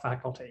for our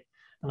faculty.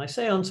 And I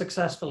say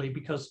unsuccessfully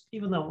because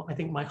even though I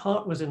think my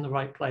heart was in the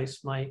right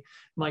place,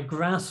 my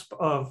grasp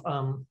of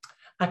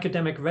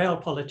academic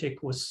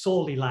realpolitik was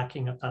sorely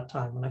lacking at that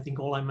time. And I think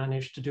all I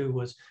managed to do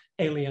was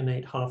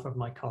alienate half of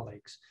my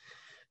colleagues.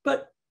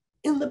 But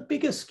in the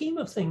bigger scheme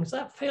of things,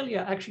 that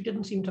failure actually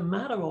didn't seem to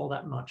matter all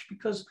that much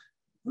because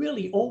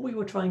really all we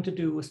were trying to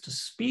do was to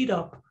speed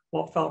up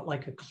what felt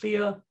like a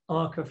clear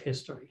arc of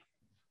history.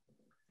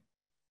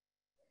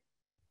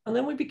 And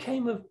then we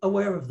became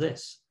aware of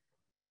this.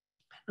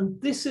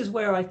 And this is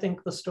where I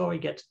think the story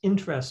gets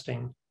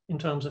interesting in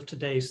terms of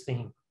today's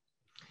theme.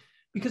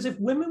 Because if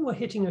women were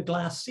hitting a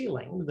glass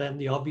ceiling, then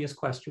the obvious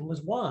question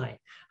was why?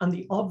 And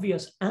the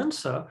obvious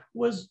answer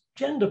was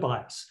gender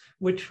bias,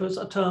 which was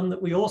a term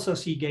that we also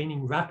see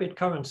gaining rapid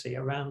currency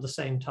around the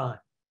same time.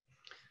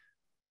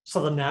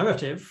 So the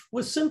narrative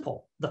was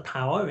simple. The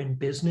power in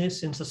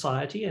business, in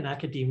society, in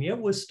academia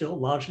was still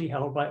largely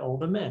held by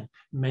older men.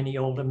 Many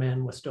older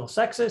men were still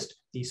sexist.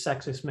 These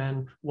sexist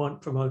men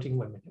weren't promoting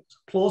women. It was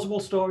a plausible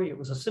story. It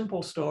was a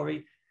simple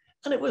story.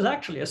 And it was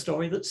actually a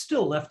story that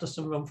still left us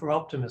some room for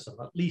optimism,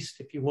 at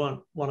least if you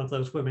weren't one of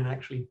those women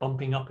actually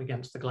bumping up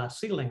against the glass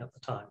ceiling at the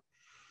time.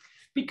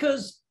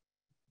 Because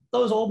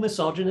those old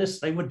misogynists,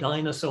 they were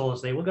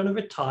dinosaurs. They were going to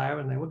retire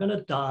and they were going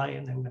to die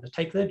and they were going to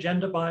take their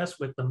gender bias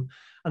with them.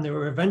 And they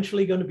were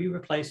eventually going to be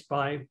replaced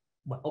by,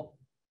 well,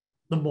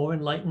 the more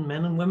enlightened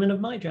men and women of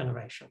my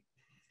generation.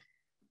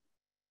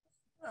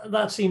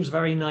 That seems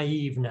very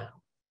naive now.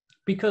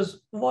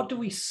 Because what do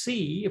we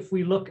see if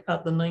we look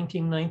at the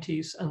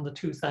 1990s and the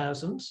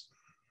 2000s?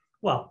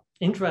 Well,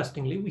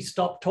 interestingly, we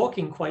stopped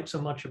talking quite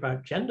so much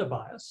about gender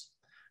bias,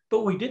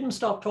 but we didn't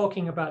stop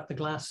talking about the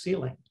glass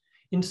ceiling.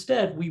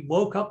 Instead, we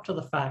woke up to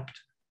the fact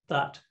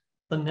that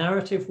the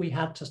narrative we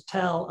had to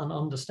tell and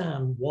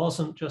understand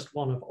wasn't just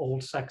one of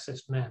old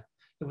sexist men.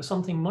 It was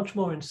something much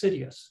more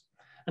insidious.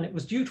 And it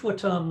was due to a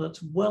term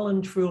that's well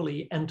and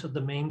truly entered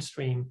the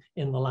mainstream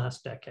in the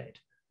last decade.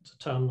 It's a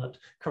term that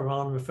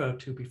Karan referred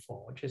to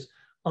before, which is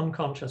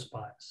unconscious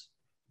bias.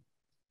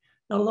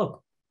 Now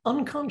look,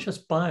 unconscious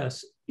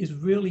bias is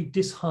really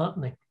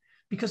disheartening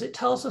because it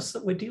tells us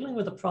that we're dealing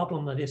with a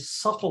problem that is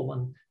subtle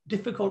and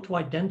difficult to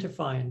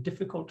identify and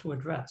difficult to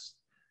address.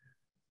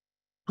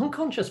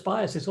 Unconscious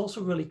bias is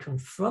also really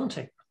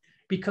confronting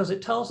because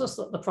it tells us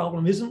that the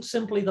problem isn't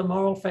simply the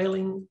moral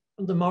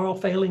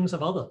failings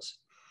of others.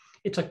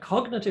 It's a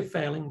cognitive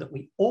failing that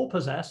we all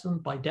possess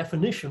and by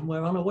definition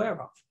we're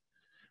unaware of.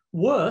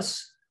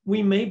 Worse,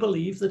 we may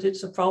believe that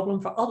it's a problem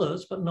for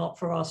others, but not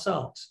for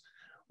ourselves.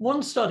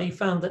 One study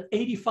found that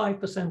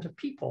 85% of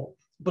people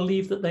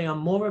believe that they are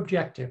more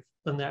objective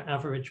than their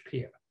average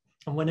peer.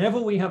 And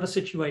whenever we have a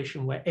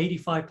situation where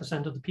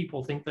 85% of the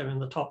people think they're in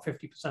the top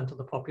 50% of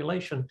the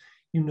population,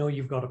 you know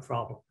you've got a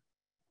problem.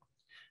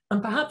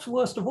 And perhaps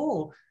worst of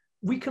all,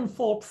 we can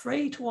fall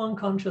prey to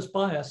unconscious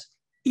bias,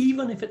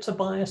 even if it's a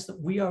bias that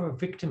we are a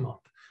victim of.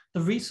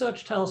 The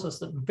research tells us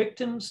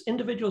that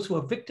individuals who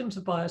are victims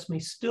of bias may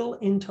still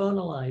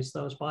internalize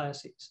those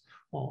biases.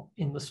 Or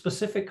in the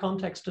specific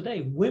context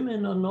today,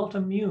 women are not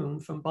immune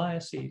from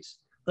biases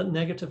that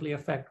negatively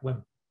affect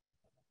women.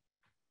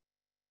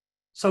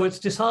 So it's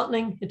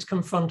disheartening, it's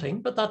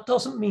confronting, but that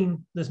doesn't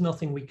mean there's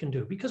nothing we can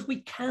do because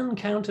we can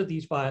counter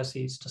these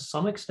biases to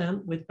some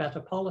extent with better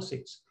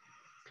policies.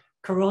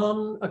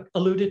 Karan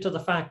alluded to the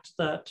fact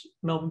that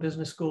Melbourne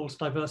Business School's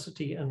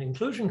Diversity and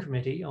Inclusion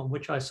Committee, on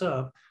which I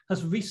serve,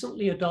 has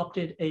recently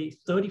adopted a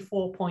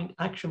 34-point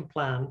action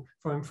plan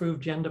for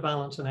improved gender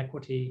balance and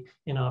equity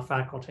in our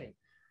faculty.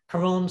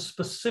 Karan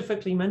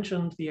specifically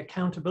mentioned the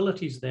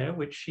accountabilities there,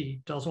 which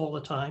she does all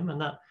the time,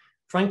 and that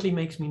frankly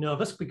makes me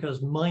nervous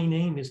because my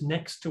name is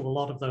next to a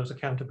lot of those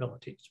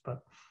accountabilities,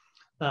 but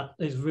that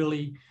is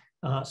really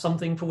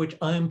something for which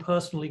I am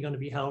personally going to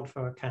be held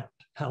to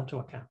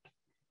account.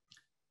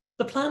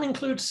 The plan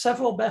includes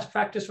several best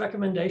practice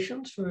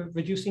recommendations for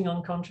reducing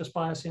unconscious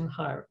bias in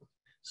hiring.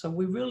 So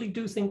we really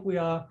do think we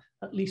are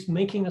at least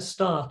making a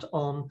start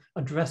on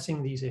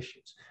addressing these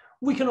issues.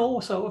 We can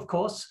also, of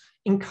course,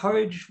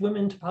 encourage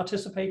women to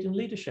participate in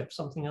leadership,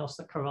 something else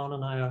that Karan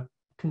and I are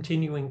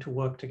continuing to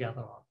work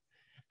together on.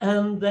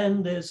 And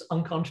then there's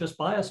unconscious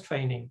bias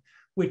training,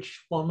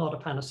 which, while not a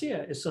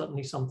panacea, is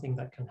certainly something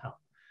that can help.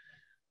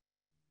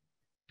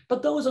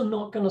 But those are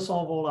not going to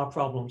solve all our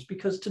problems,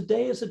 because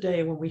today is a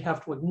day when we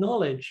have to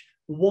acknowledge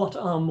what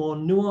our more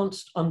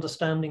nuanced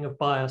understanding of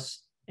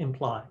bias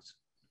implies.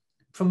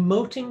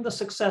 Promoting the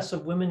success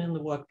of women in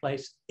the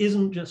workplace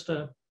isn't just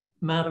a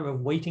matter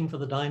of waiting for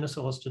the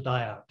dinosaurs to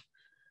die out.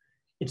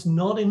 It's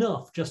not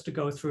enough just to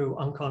go through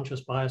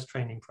unconscious bias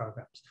training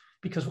programs,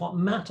 because what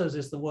matters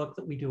is the work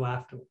that we do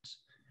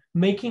afterwards.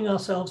 Making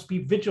ourselves be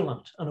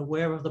vigilant and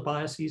aware of the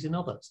biases in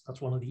others. That's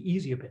one of the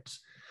easier bits.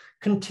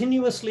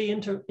 Continuously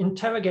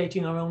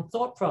interrogating our own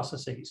thought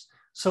processes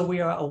so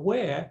we are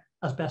aware,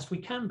 as best we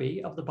can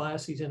be, of the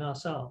biases in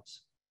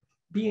ourselves.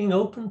 Being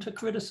open to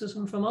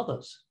criticism from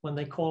others when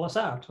they call us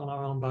out on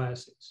our own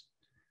biases.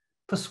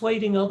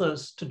 Persuading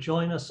others to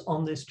join us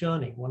on this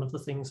journey, one of the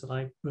things that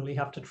I really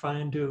have to try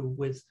and do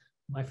with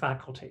my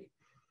faculty.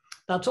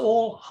 That's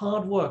all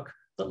hard work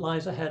that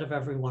lies ahead of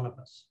every one of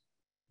us.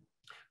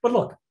 But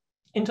look,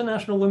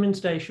 International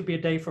Women's Day should be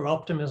a day for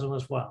optimism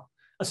as well.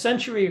 A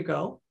century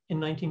ago, in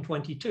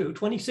 1922,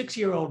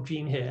 26-year-old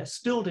Jean Hare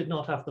still did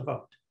not have the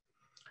vote.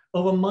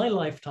 Over my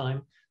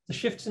lifetime, the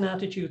shifts in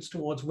attitudes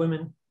towards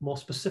women, more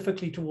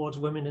specifically towards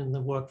women in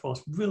the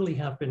workforce, really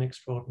have been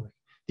extraordinary.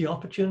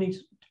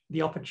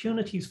 The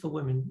opportunities for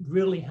women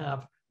really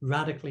have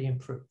radically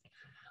improved.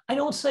 I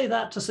don't say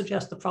that to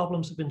suggest the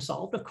problems have been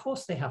solved. Of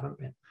course they haven't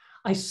been.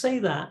 I say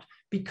that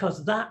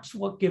because that's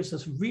what gives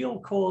us real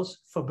cause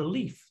for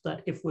belief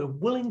that if we're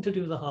willing to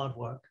do the hard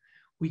work,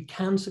 we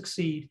can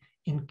succeed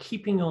in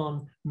keeping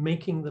on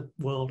making the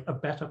world a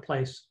better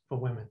place for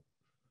women.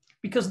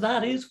 Because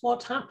that is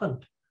what's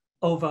happened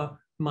over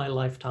my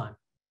lifetime.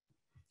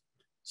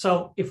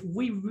 So if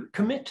we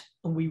commit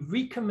and we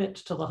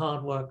recommit to the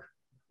hard work,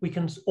 we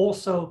can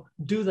also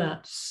do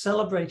that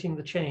celebrating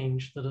the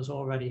change that has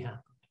already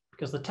happened,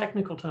 because the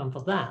technical term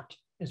for that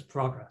is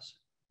progress.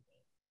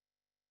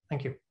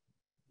 Thank you.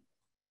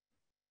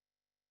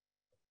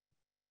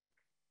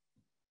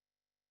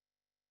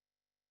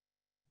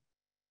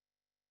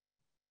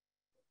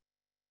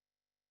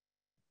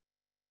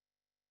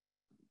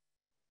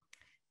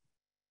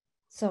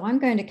 So I'm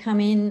going to come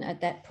in at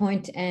that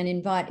point and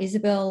invite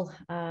Isabel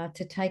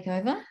to take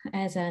over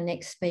as our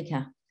next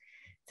speaker.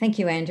 Thank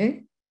you,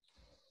 Andrew.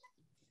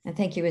 And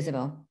thank you,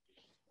 Isabel.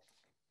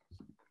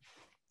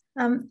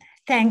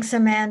 Thanks,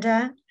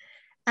 Amanda.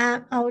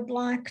 I would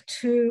like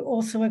to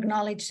also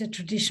acknowledge the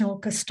traditional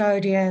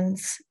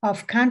custodians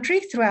of country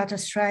throughout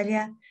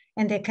Australia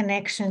and their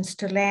connections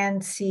to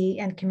land, sea,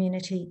 and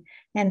community,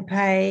 and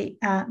pay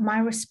my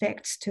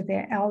respects to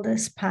their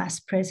elders,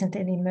 past, present,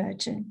 and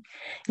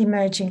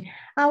emerging.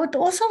 I would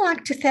also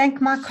like to thank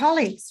my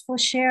colleagues for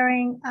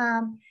sharing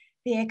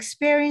their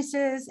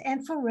experiences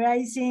and for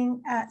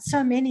raising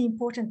so many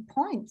important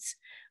points,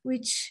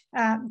 which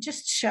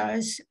just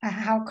shows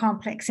how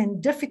complex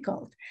and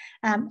difficult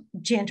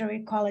gender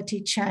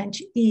equality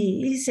change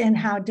is and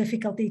how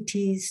difficult it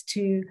is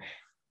to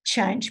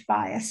change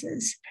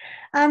biases.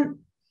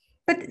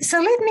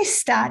 So let me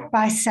start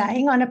by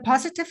saying, on a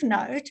positive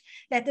note,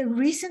 that a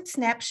recent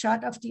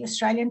snapshot of the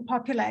Australian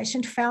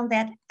population found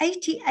that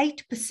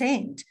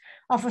 88%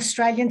 of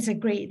Australians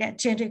agree that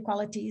gender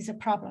equality is a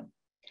problem.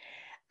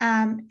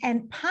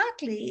 And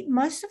partly,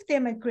 most of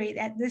them agree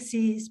that this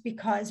is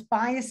because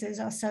biases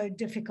are so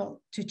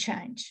difficult to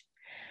change.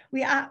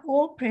 We are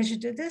all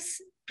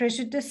prejudiced,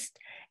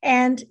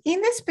 and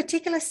in this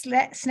particular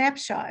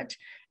snapshot,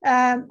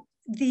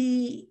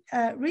 the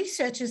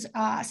researchers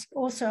asked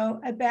also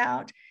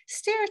about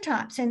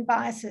stereotypes and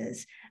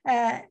biases,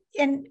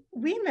 and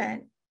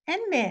women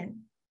and men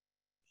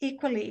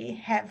equally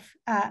have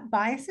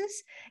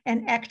biases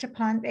and act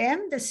upon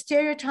them. The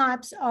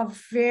stereotypes are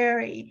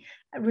very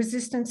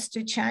resistant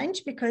to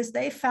change because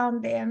they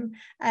found them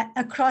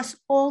across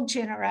all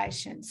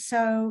generations.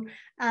 So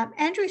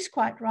Andrew is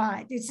quite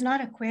right. It's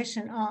not a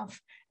question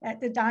of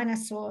the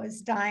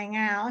dinosaurs dying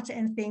out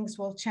and things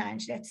will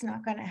change. That's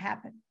not going to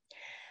happen.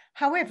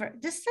 However,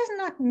 this does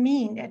not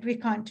mean that we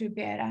can't do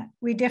better.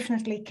 We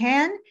definitely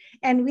can.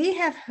 And we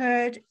have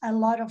heard a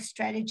lot of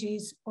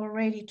strategies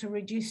already to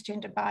reduce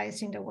gender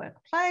bias in the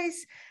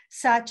workplace,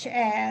 such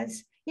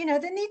as, the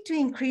need to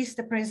increase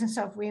the presence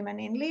of women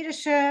in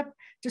leadership,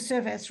 to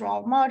serve as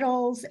role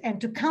models,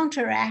 and to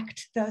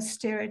counteract those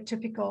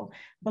stereotypical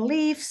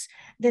beliefs,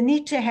 the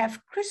need to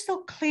have crystal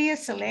clear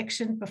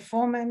selection,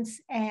 performance,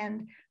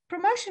 and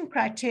promotion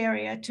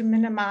criteria to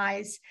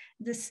minimize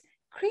this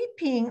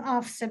creeping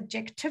of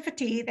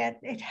subjectivity that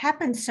it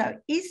happens so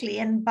easily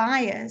and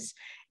bias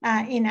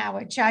in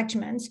our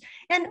judgments,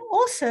 and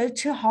also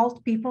to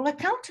hold people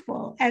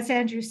accountable, as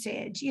Andrew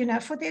said,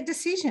 for their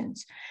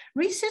decisions.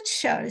 Research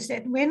shows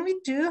that when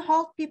we do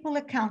hold people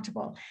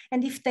accountable,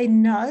 and if they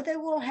know they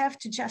will have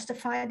to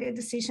justify their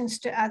decisions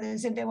to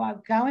others and they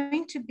are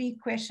going to be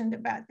questioned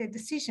about their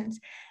decisions,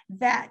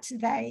 that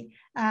they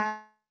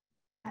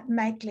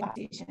make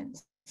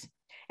decisions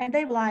and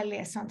they rely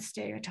less on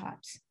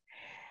stereotypes.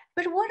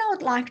 But what I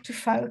would like to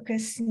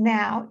focus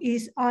now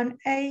is on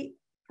a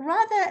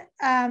rather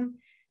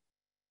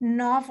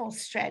novel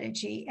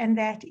strategy, and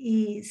that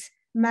is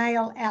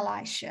male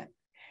allyship.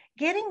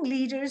 Getting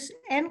leaders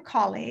and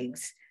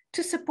colleagues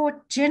to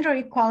support gender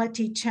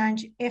equality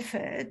change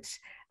efforts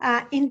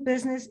in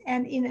business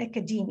and in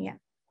academia.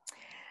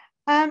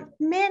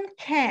 Men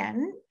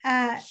can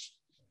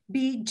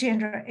be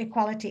gender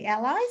equality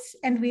allies,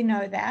 and we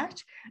know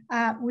that.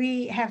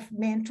 We have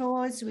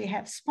mentors, we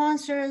have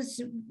sponsors,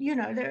 you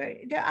know,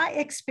 there are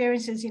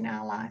experiences in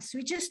our lives.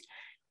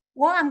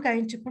 What I'm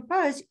going to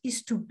propose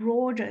is to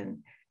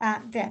broaden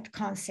that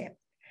concept.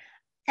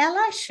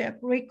 Allyship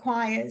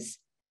requires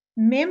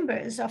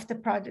members of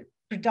the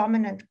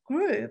predominant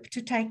group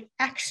to take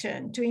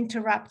action to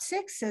interrupt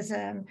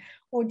sexism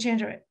or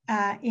gender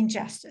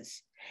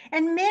injustice.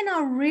 And men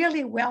are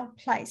really well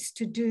placed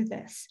to do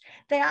this.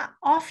 They are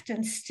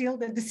often still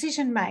the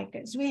decision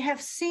makers. We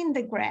have seen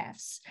the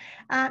graphs.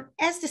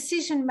 As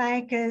decision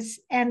makers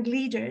and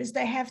leaders,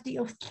 they have the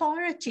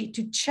authority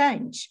to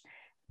change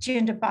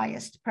gender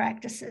biased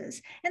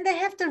practices, and they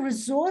have the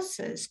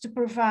resources to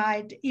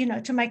provide, you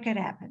know, to make it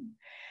happen.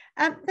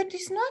 But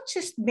it's not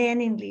just men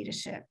in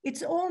leadership,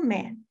 it's all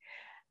men.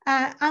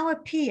 Our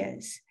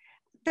peers,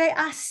 they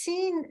are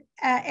seen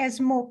as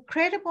more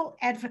credible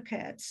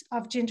advocates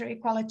of gender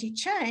equality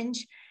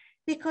change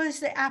because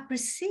they are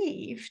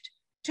perceived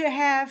to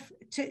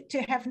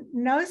have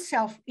no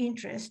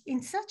self-interest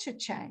in such a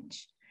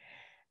change.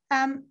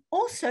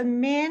 Also,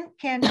 men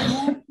can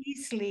more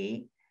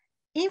easily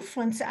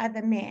influence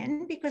other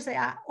men because they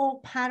are all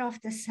part of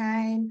the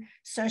same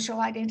social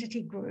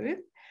identity group.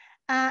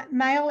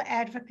 Male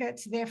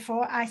advocates,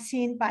 therefore, are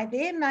seen by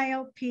their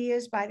male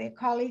peers, by their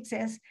colleagues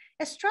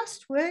as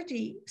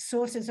trustworthy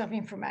sources of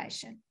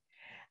information.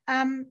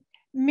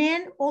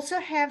 Men also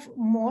have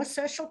more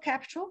social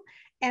capital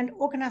and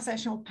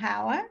organizational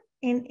power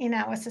in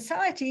our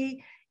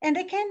society, and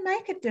they can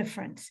make a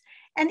difference.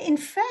 And in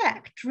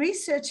fact,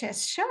 research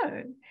has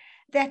shown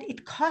that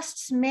it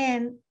costs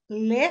men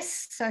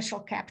less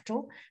social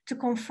capital to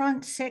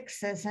confront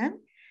sexism,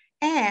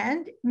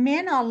 and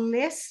men are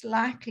less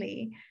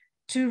likely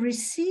to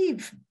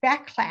receive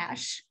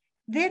backlash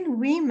than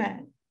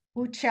women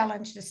who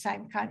challenge the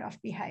same kind of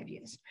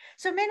behaviors.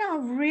 So men are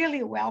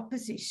really well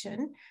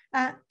positioned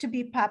to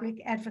be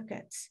public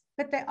advocates,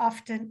 but they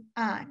often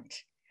aren't.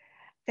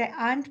 They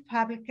aren't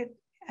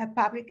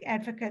public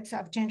advocates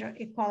of gender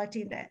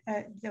equality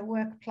in the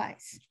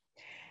workplace.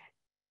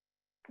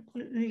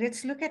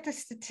 Let's look at the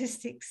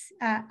statistics.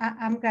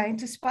 I'm going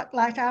to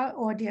spotlight our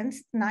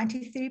audience.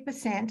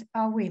 93%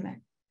 are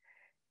women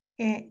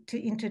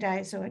in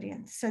today's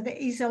audience. So there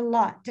is a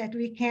lot that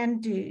we can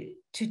do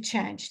to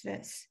change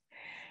this.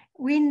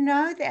 We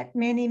know that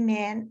many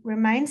men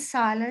remain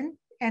silent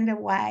and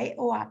away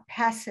or are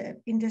passive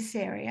in this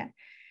area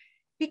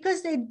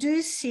because they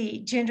do see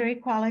gender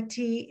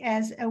equality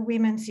as a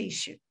women's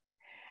issue.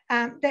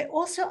 They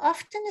also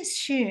often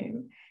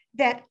assume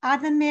that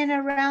other men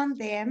around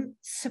them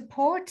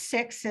support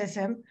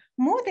sexism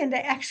more than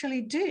they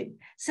actually do.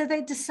 So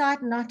they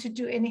decide not to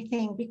do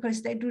anything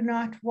because they do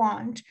not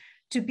want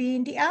to be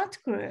in the out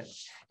group.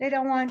 They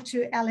don't want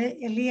to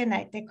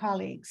alienate their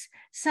colleagues.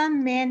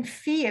 Some men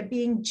fear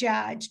being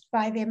judged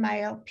by their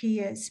male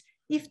peers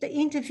if they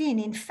intervene.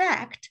 In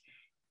fact,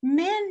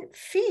 men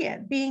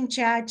fear being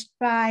judged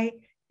by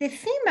their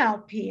female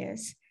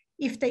peers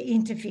if they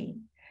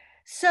intervene.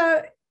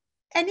 So,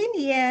 and in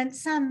the end,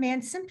 some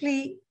men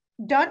simply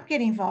don't get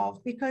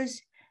involved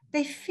because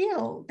they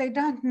feel they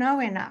don't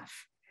know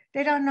enough.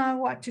 They don't know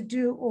what to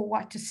do or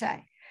what to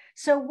say.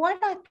 So what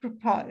I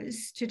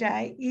propose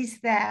today is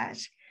that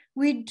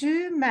we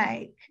do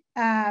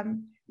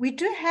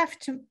have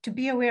to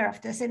be aware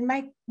of this and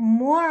make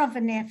more of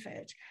an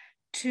effort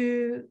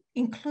to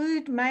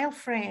include male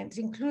friends,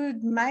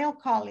 include male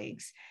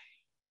colleagues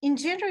in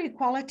gender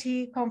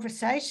equality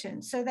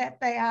conversations so that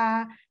they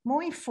are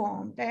more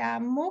informed, they are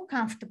more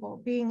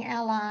comfortable being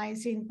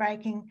allies in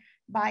breaking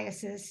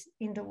biases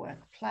in the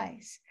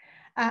workplace.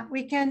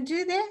 We can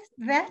do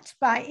that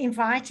by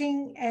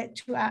inviting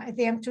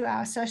them to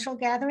our social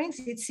gatherings.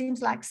 It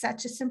seems like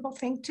such a simple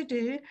thing to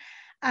do.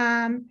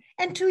 And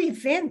to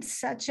events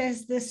such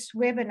as this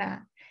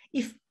webinar.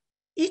 If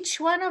each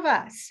one of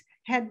us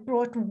had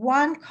brought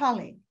one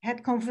colleague,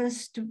 had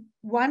convinced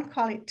one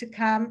colleague to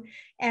come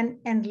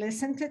and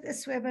listen to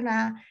this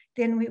webinar,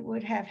 then we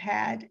would have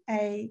had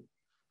a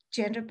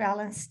gender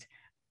balanced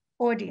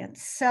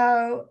audience.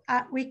 So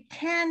we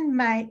can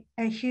make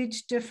a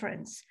huge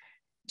difference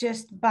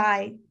just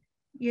by,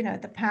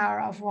 the power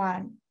of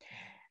one.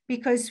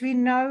 Because we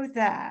know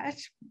that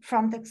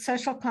from the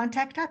social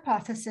contact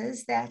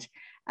hypothesis that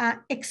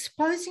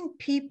exposing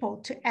people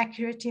to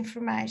accurate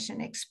information,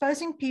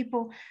 exposing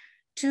people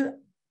to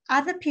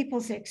other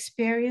people's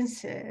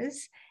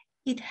experiences,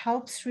 it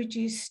helps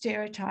reduce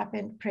stereotype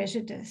and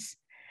prejudice.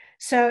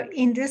 So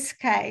in this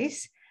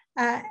case,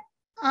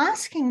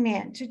 asking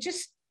men to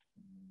just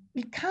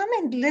come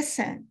and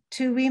listen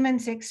to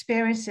women's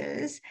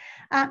experiences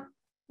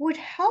would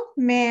help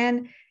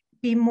men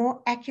be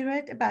more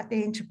accurate about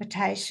their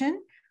interpretation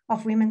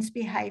of women's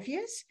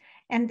behaviors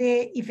and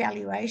their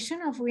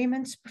evaluation of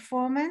women's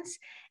performance.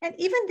 And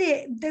even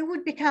they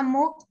would become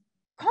more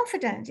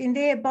confident in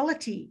their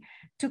ability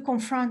to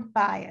confront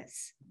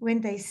bias when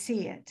they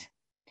see it.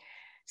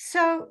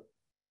 So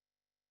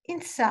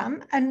in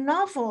sum, a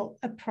novel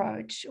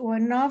approach or a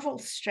novel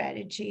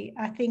strategy,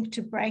 I think,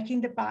 to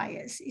breaking the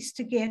bias is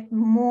to get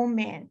more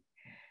men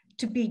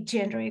to be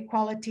gender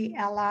equality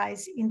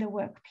allies in the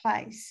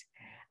workplace.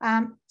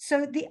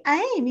 So the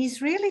aim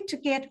is really to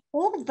get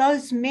all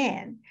those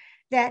men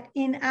that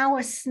in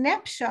our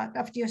snapshot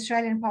of the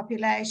Australian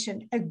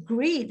population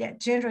agree that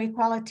gender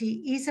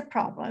equality is a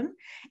problem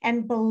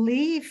and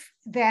believe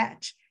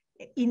that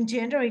in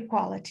gender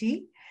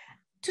equality,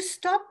 to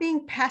stop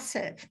being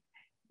passive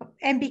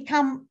and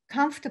become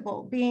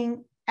comfortable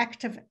being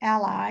active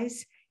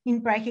allies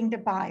in breaking the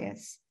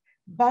bias,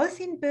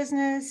 both in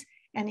business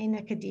and in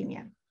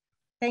academia.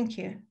 Thank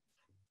you.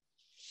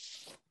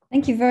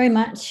 Thank you very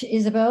much,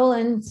 Isabel,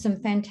 and some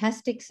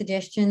fantastic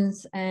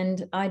suggestions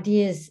and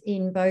ideas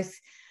in both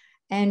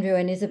Andrew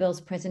and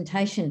Isabel's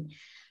presentation.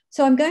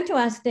 So I'm going to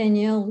ask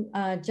Danielle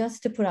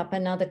just to put up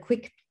another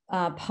quick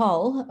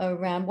poll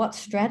around what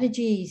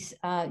strategies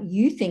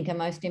you think are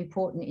most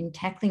important in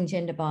tackling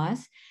gender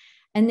bias,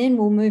 and then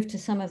we'll move to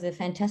some of the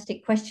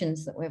fantastic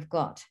questions that we've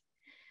got.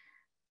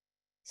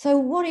 So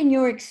what, in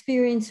your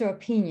experience or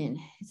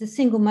opinion, is the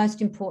single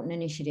most important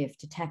initiative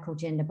to tackle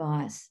gender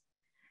bias?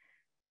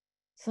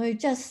 So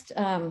just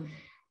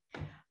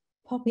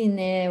pop in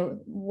there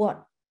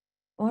what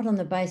on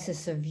the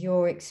basis of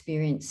your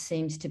experience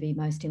seems to be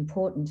most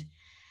important.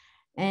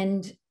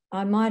 And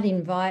I might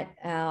invite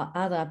our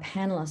other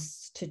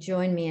panelists to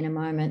join me in a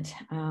moment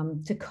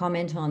to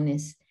comment on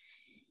this.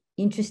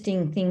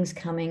 Interesting things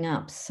coming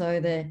up. So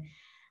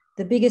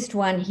the biggest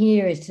one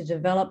here is to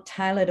develop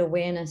tailored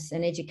awareness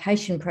and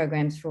education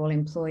programs for all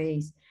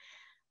employees.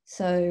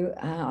 So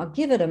I'll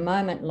give it a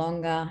moment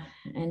longer.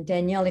 And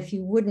Danielle, if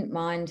you wouldn't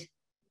mind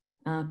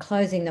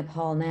closing the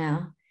poll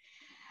now.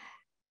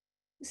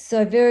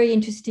 So very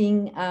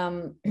interesting.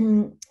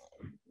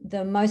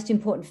 The most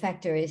important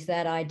factor is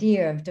that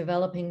idea of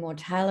developing more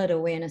tailored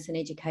awareness and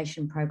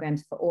education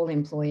programs for all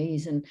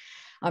employees. And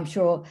I'm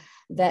sure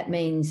that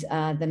means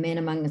the men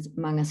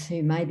among us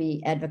who may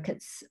be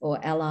advocates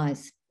or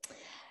allies.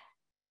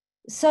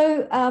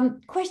 So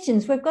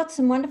questions, we've got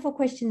some wonderful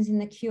questions in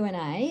the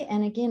Q&A.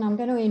 And again, I'm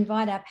going to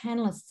invite our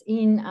panelists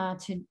in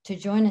to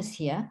join us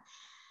here.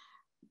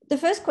 The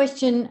first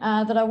question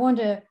that I want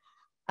to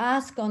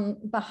ask on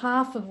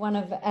behalf of one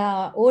of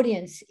our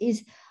audience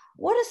is,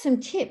 what are some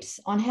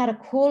tips on how to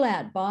call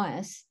out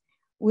bias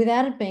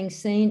without it being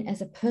seen as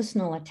a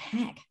personal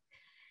attack?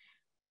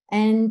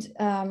 And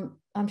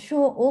I'm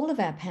sure all of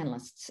our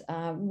panelists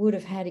would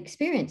have had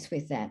experience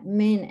with that,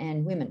 men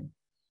and women.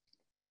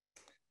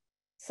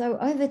 So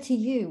over to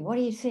you, what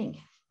do you think?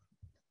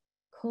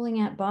 Calling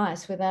out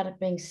bias without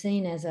it being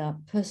seen as a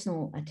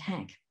personal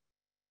attack.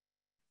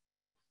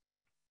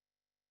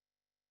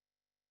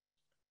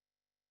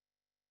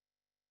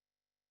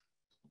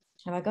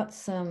 Have I got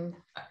some?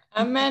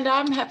 Amanda,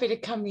 I'm happy to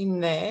come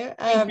in there.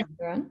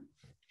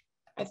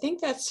 I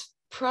think that's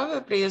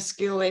probably a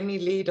skill any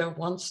leader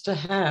wants to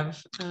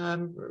have,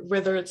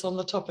 whether it's on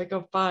the topic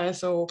of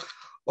bias or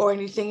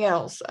anything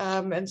else.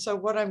 And so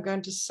what I'm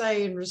going to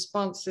say in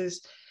response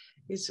is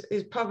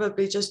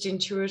probably just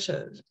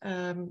intuitive.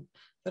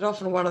 That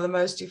often one of the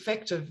most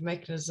effective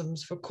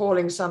mechanisms for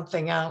calling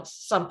something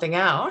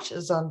out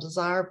as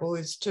undesirable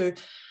is to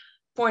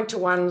point to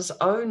one's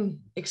own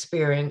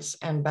experience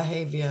and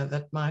behavior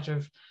that might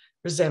have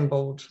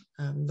resembled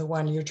the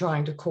one you're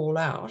trying to call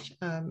out,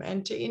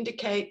 and to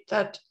indicate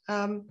that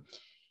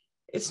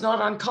it's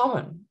not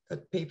uncommon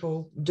that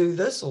people do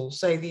this or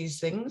say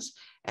these things,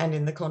 and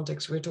in the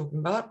context we're talking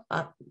about,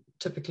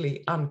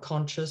 typically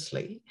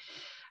unconsciously,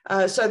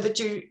 so that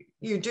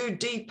you do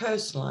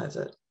depersonalize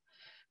it.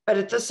 But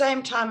at the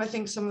same time, I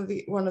think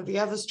one of the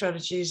other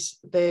strategies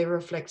there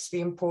reflects the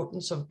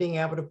importance of being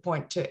able to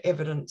point to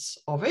evidence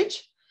of it,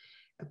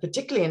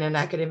 particularly in an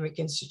academic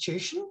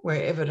institution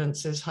where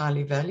evidence is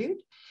highly valued,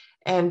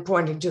 and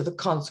pointing to the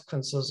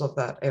consequences of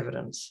that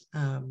evidence.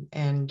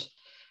 And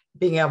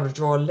being able to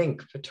draw a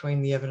link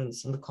between the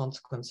evidence and the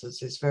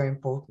consequences is very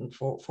important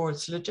for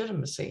its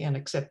legitimacy and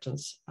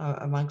acceptance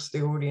amongst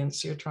the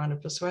audience you're trying to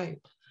persuade.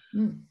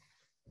 Mm.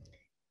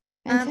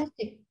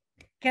 Fantastic.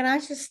 Can I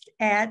just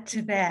add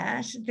to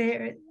that?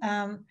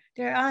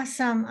 There are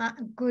some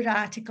good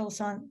articles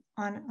on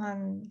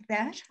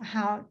that,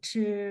 how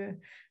to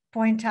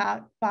point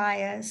out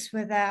bias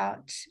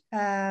without,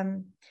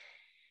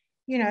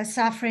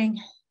 suffering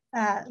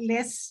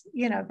less,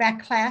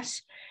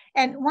 backlash.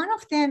 And one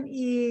of them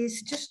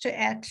is, just to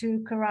add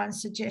to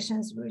Karan's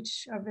suggestions,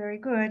 which are very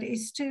good,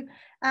 is to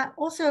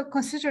also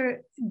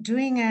consider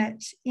doing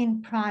it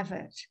in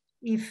private,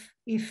 if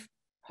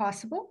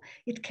possible.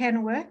 It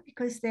can work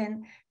because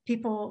then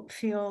people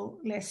feel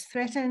less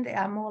threatened. They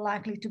are more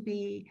likely to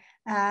be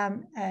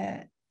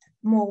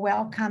more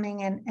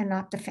welcoming and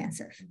not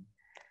defensive.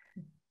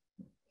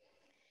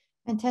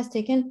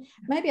 Fantastic. And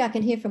maybe I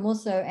can hear from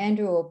also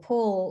Andrew or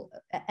Paul.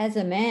 As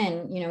a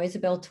man,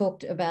 Isabel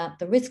talked about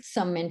the risks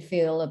some men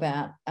feel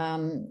about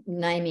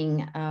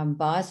naming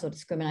bias or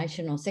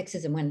discrimination or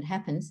sexism when it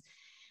happens.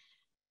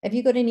 Have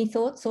you got any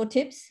thoughts or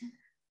tips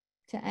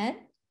to add?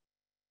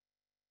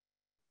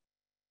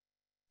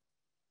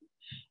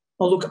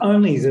 Oh, look,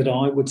 only that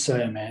I would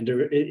say, Amanda,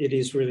 it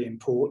is really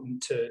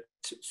important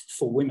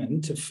for women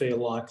to feel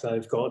like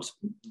they've got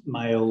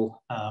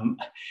male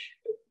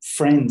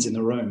friends in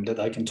the room that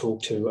they can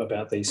talk to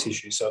about these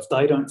issues. So if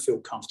they don't feel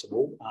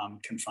comfortable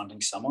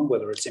confronting someone,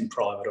 whether it's in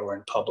private or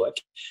in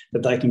public,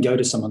 that they can go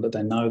to someone that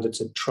they know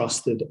that's a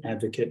trusted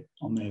advocate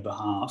on their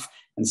behalf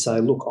and say,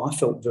 look, I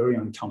felt very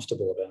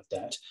uncomfortable about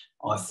that.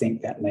 I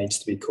think that needs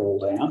to be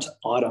called out.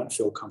 I don't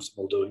feel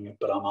comfortable doing it,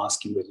 but I'm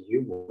asking whether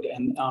you would.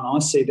 And I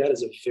see that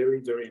as a very,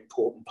 very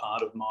important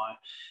part of my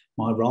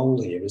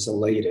role here as a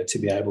leader, to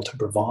be able to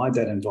provide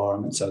that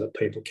environment so that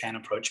people can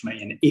approach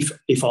me. And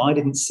if I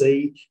didn't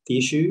see the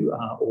issue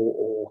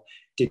or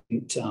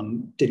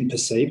didn't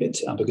perceive it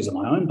because of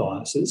my own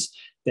biases,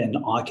 then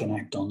I can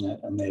act on that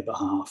on their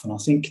behalf. And I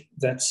think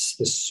that's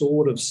the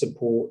sort of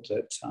support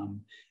that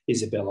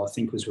Isabel, I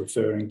think, was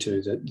referring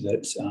to,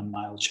 that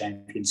male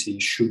champions here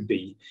should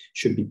be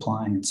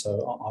playing. And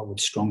so I would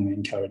strongly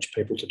encourage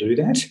people to do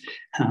that,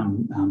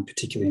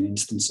 particularly in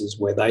instances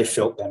where they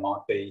felt there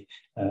might be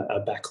a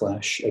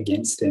backlash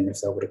against them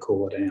if they were to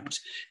call it out.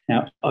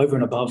 Now, over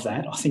and above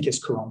that, I think,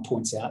 as Karan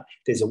points out,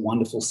 there's a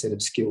wonderful set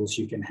of skills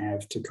you can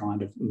have to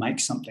kind of make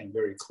something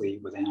very clear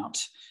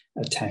without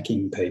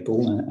attacking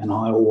people. And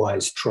I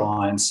always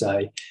try and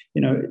say,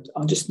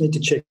 I just need to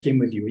check in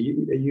with you.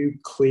 Are you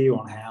clear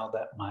on how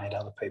that made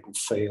other people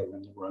feel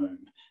in the room?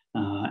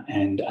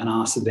 And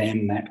ask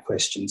them that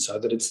question, so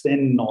that it's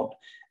then not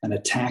an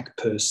attack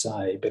per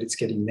se, but it's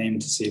getting them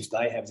to see if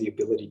they have the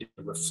ability to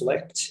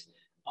reflect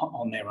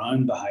on their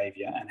own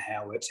behaviour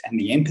and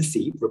the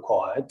empathy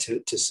required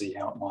to see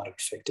how it might have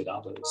affected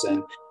others.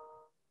 And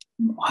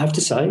I have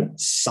to say,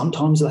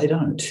 sometimes they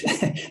don't.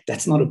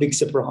 That's not a big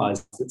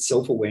surprise. That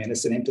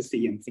self-awareness and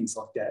empathy and things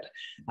like that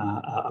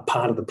are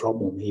part of the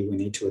problem here we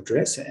need to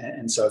address.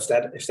 And so if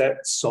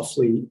that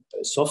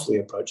softly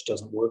approach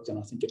doesn't work, then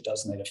I think it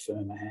does need a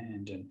firmer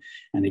hand.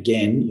 And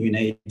again, you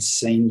need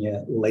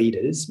senior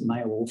leaders,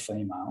 male or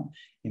female,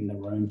 in the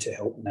room to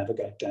help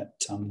navigate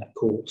that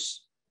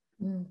course.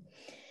 Mm.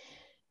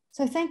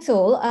 So thanks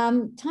all.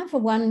 Time for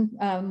one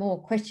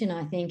more question,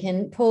 I think.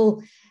 And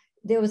Paul,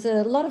 there was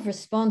a lot of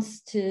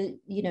response to,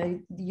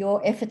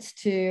 your efforts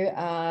to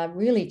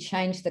really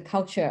change the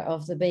culture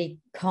of the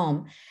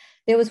BCom.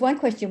 There was one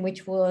question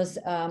which was,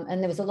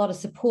 and there was a lot of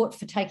support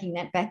for taking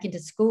that back into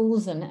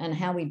schools and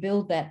how we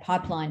build that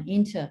pipeline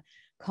into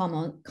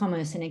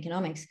commerce and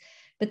economics.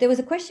 But there was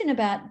a question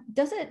about,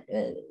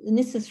 and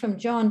this is from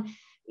John,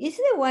 is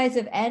there ways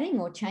of adding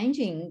or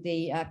changing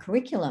the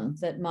curriculum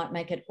that might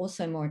make it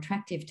also more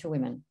attractive to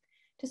women?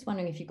 Just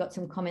wondering if you've got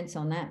some comments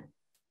on that.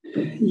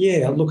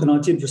 Yeah, look, and I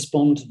did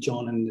respond to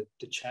John in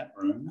the chat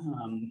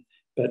room,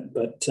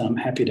 but I'm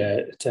happy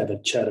to have a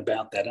chat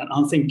about that. And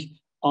I think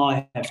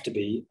I have to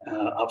be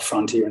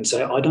upfront here and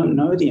say I don't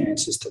know the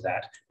answers to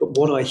that, but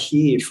what I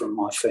hear from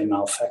my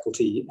female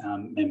faculty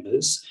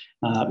members,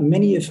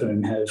 many of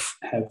whom have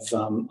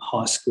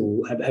high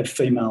school, have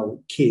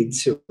female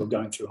kids who are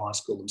going through high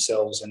school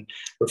themselves and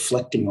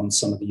reflecting on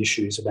some of the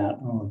issues about,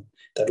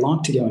 they'd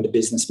like to go into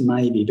business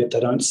maybe, but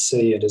they don't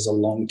see it as a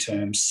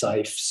long-term,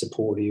 safe,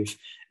 supportive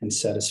and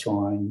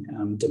satisfying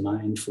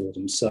domain for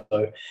them. So,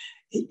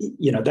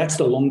 that's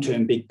the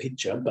long-term big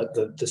picture, but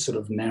the sort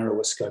of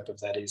narrower scope of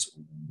that is,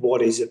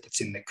 what is it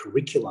that's in the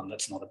curriculum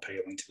that's not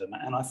appealing to them?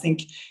 And I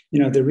think,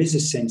 there is a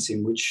sense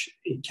in which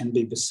it can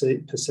be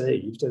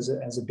perceived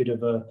as a bit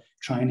of a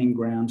training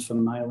ground for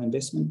male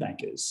investment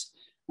bankers.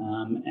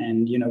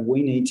 And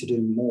we need to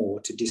do more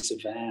to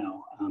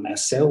disavow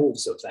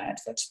ourselves of that.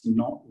 That's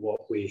not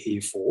what we're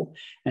here for.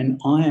 And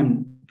I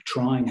am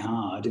trying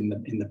hard in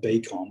the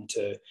BCom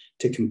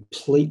to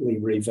completely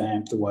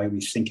revamp the way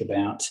we think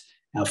about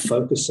our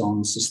focus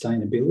on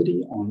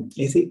sustainability, on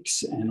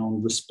ethics, and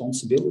on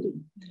responsibility,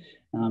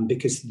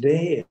 because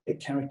they're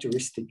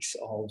characteristics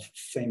of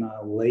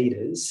female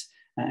leaders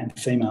and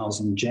females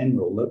in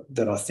general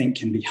that I think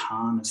can be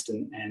harnessed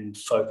and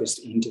focused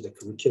into the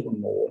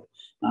curriculum more.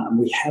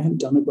 We haven't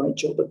done a great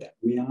job at that.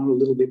 We are a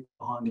little bit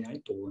behind the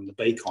eight ball in the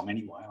BCom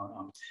anyway.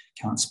 I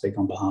can't speak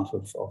on behalf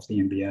of the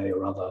MBA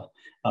or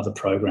other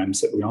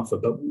programs that we offer,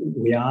 but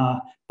we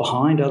are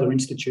behind other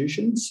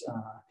institutions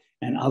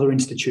and other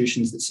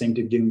institutions that seem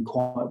to be doing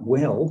quite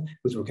well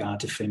with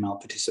regard to female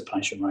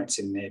participation rates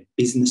in their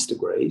business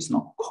degrees,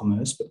 not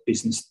commerce, but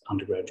business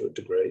undergraduate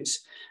degrees.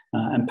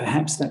 And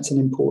perhaps that's an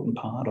important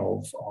part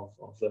of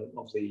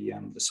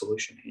the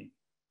solution here.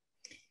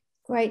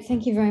 Great,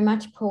 thank you very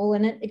much, Paul.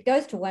 And it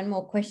goes to one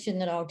more question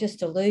that I'll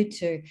just allude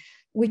to,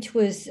 which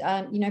was,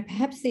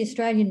 perhaps the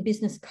Australian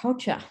business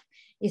culture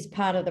is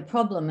part of the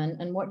problem.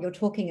 And what you're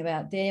talking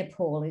about there,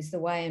 Paul, is the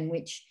way in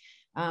which,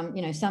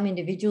 some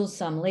individuals,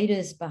 some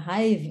leaders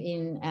behave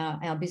in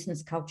our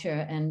business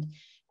culture and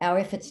our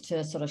efforts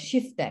to sort of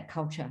shift that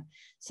culture.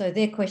 So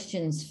they're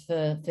questions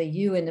for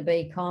you in the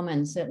BCom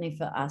and certainly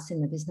for us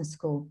in the business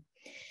school.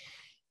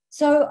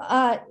 So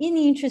in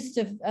the interest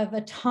of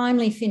a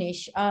timely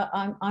finish,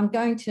 I'm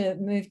going to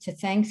move to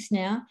thanks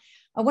now.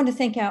 I want to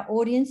thank our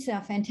audience,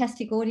 our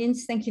fantastic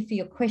audience. Thank you for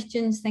your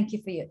questions. Thank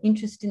you for your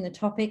interest in the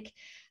topic.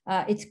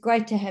 It's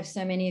great to have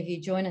so many of you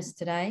join us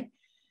today.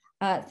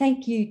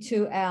 Thank you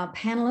to our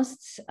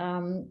panelists,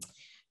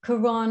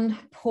 Caron,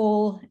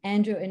 Paul,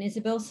 Andrew and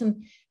Isabel,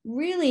 some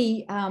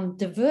really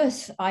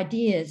diverse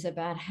ideas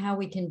about how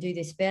we can do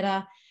this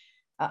better.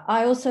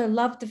 I also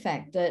love the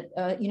fact that,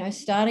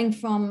 starting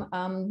from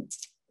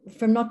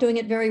not doing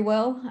it very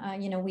well,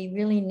 we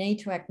really need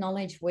to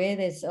acknowledge where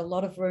there's a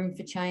lot of room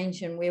for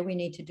change and where we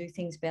need to do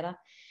things better.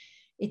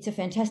 It's a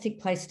fantastic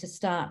place to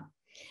start.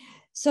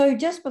 So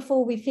just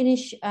before we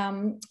finish,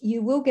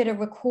 you will get a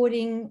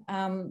recording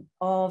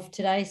of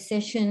today's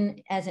session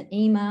as an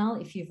email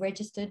if you've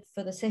registered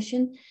for the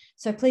session.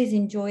 So please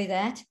enjoy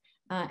that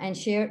and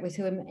share it with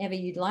whomever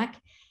you'd like.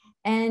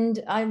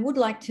 And I would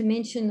like to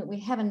mention that we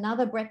have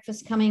another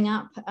breakfast coming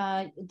up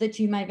that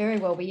you may very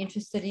well be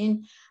interested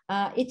in.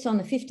 It's on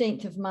the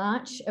 15th of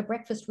March, a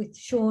breakfast with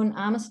Sean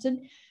Armistead,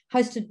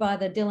 hosted by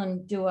the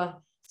Dylan Dewar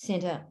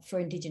Centre for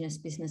Indigenous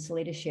Business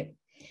Leadership.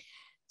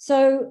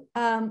 So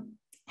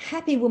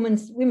happy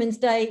Women's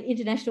Day,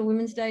 International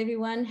Women's Day,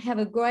 everyone. Have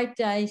a great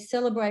day.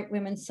 Celebrate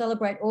women,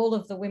 celebrate all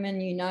of the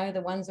women you know,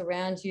 the ones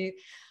around you,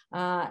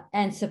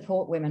 and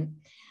support women.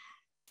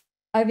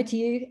 Over to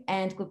you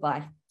and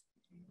goodbye.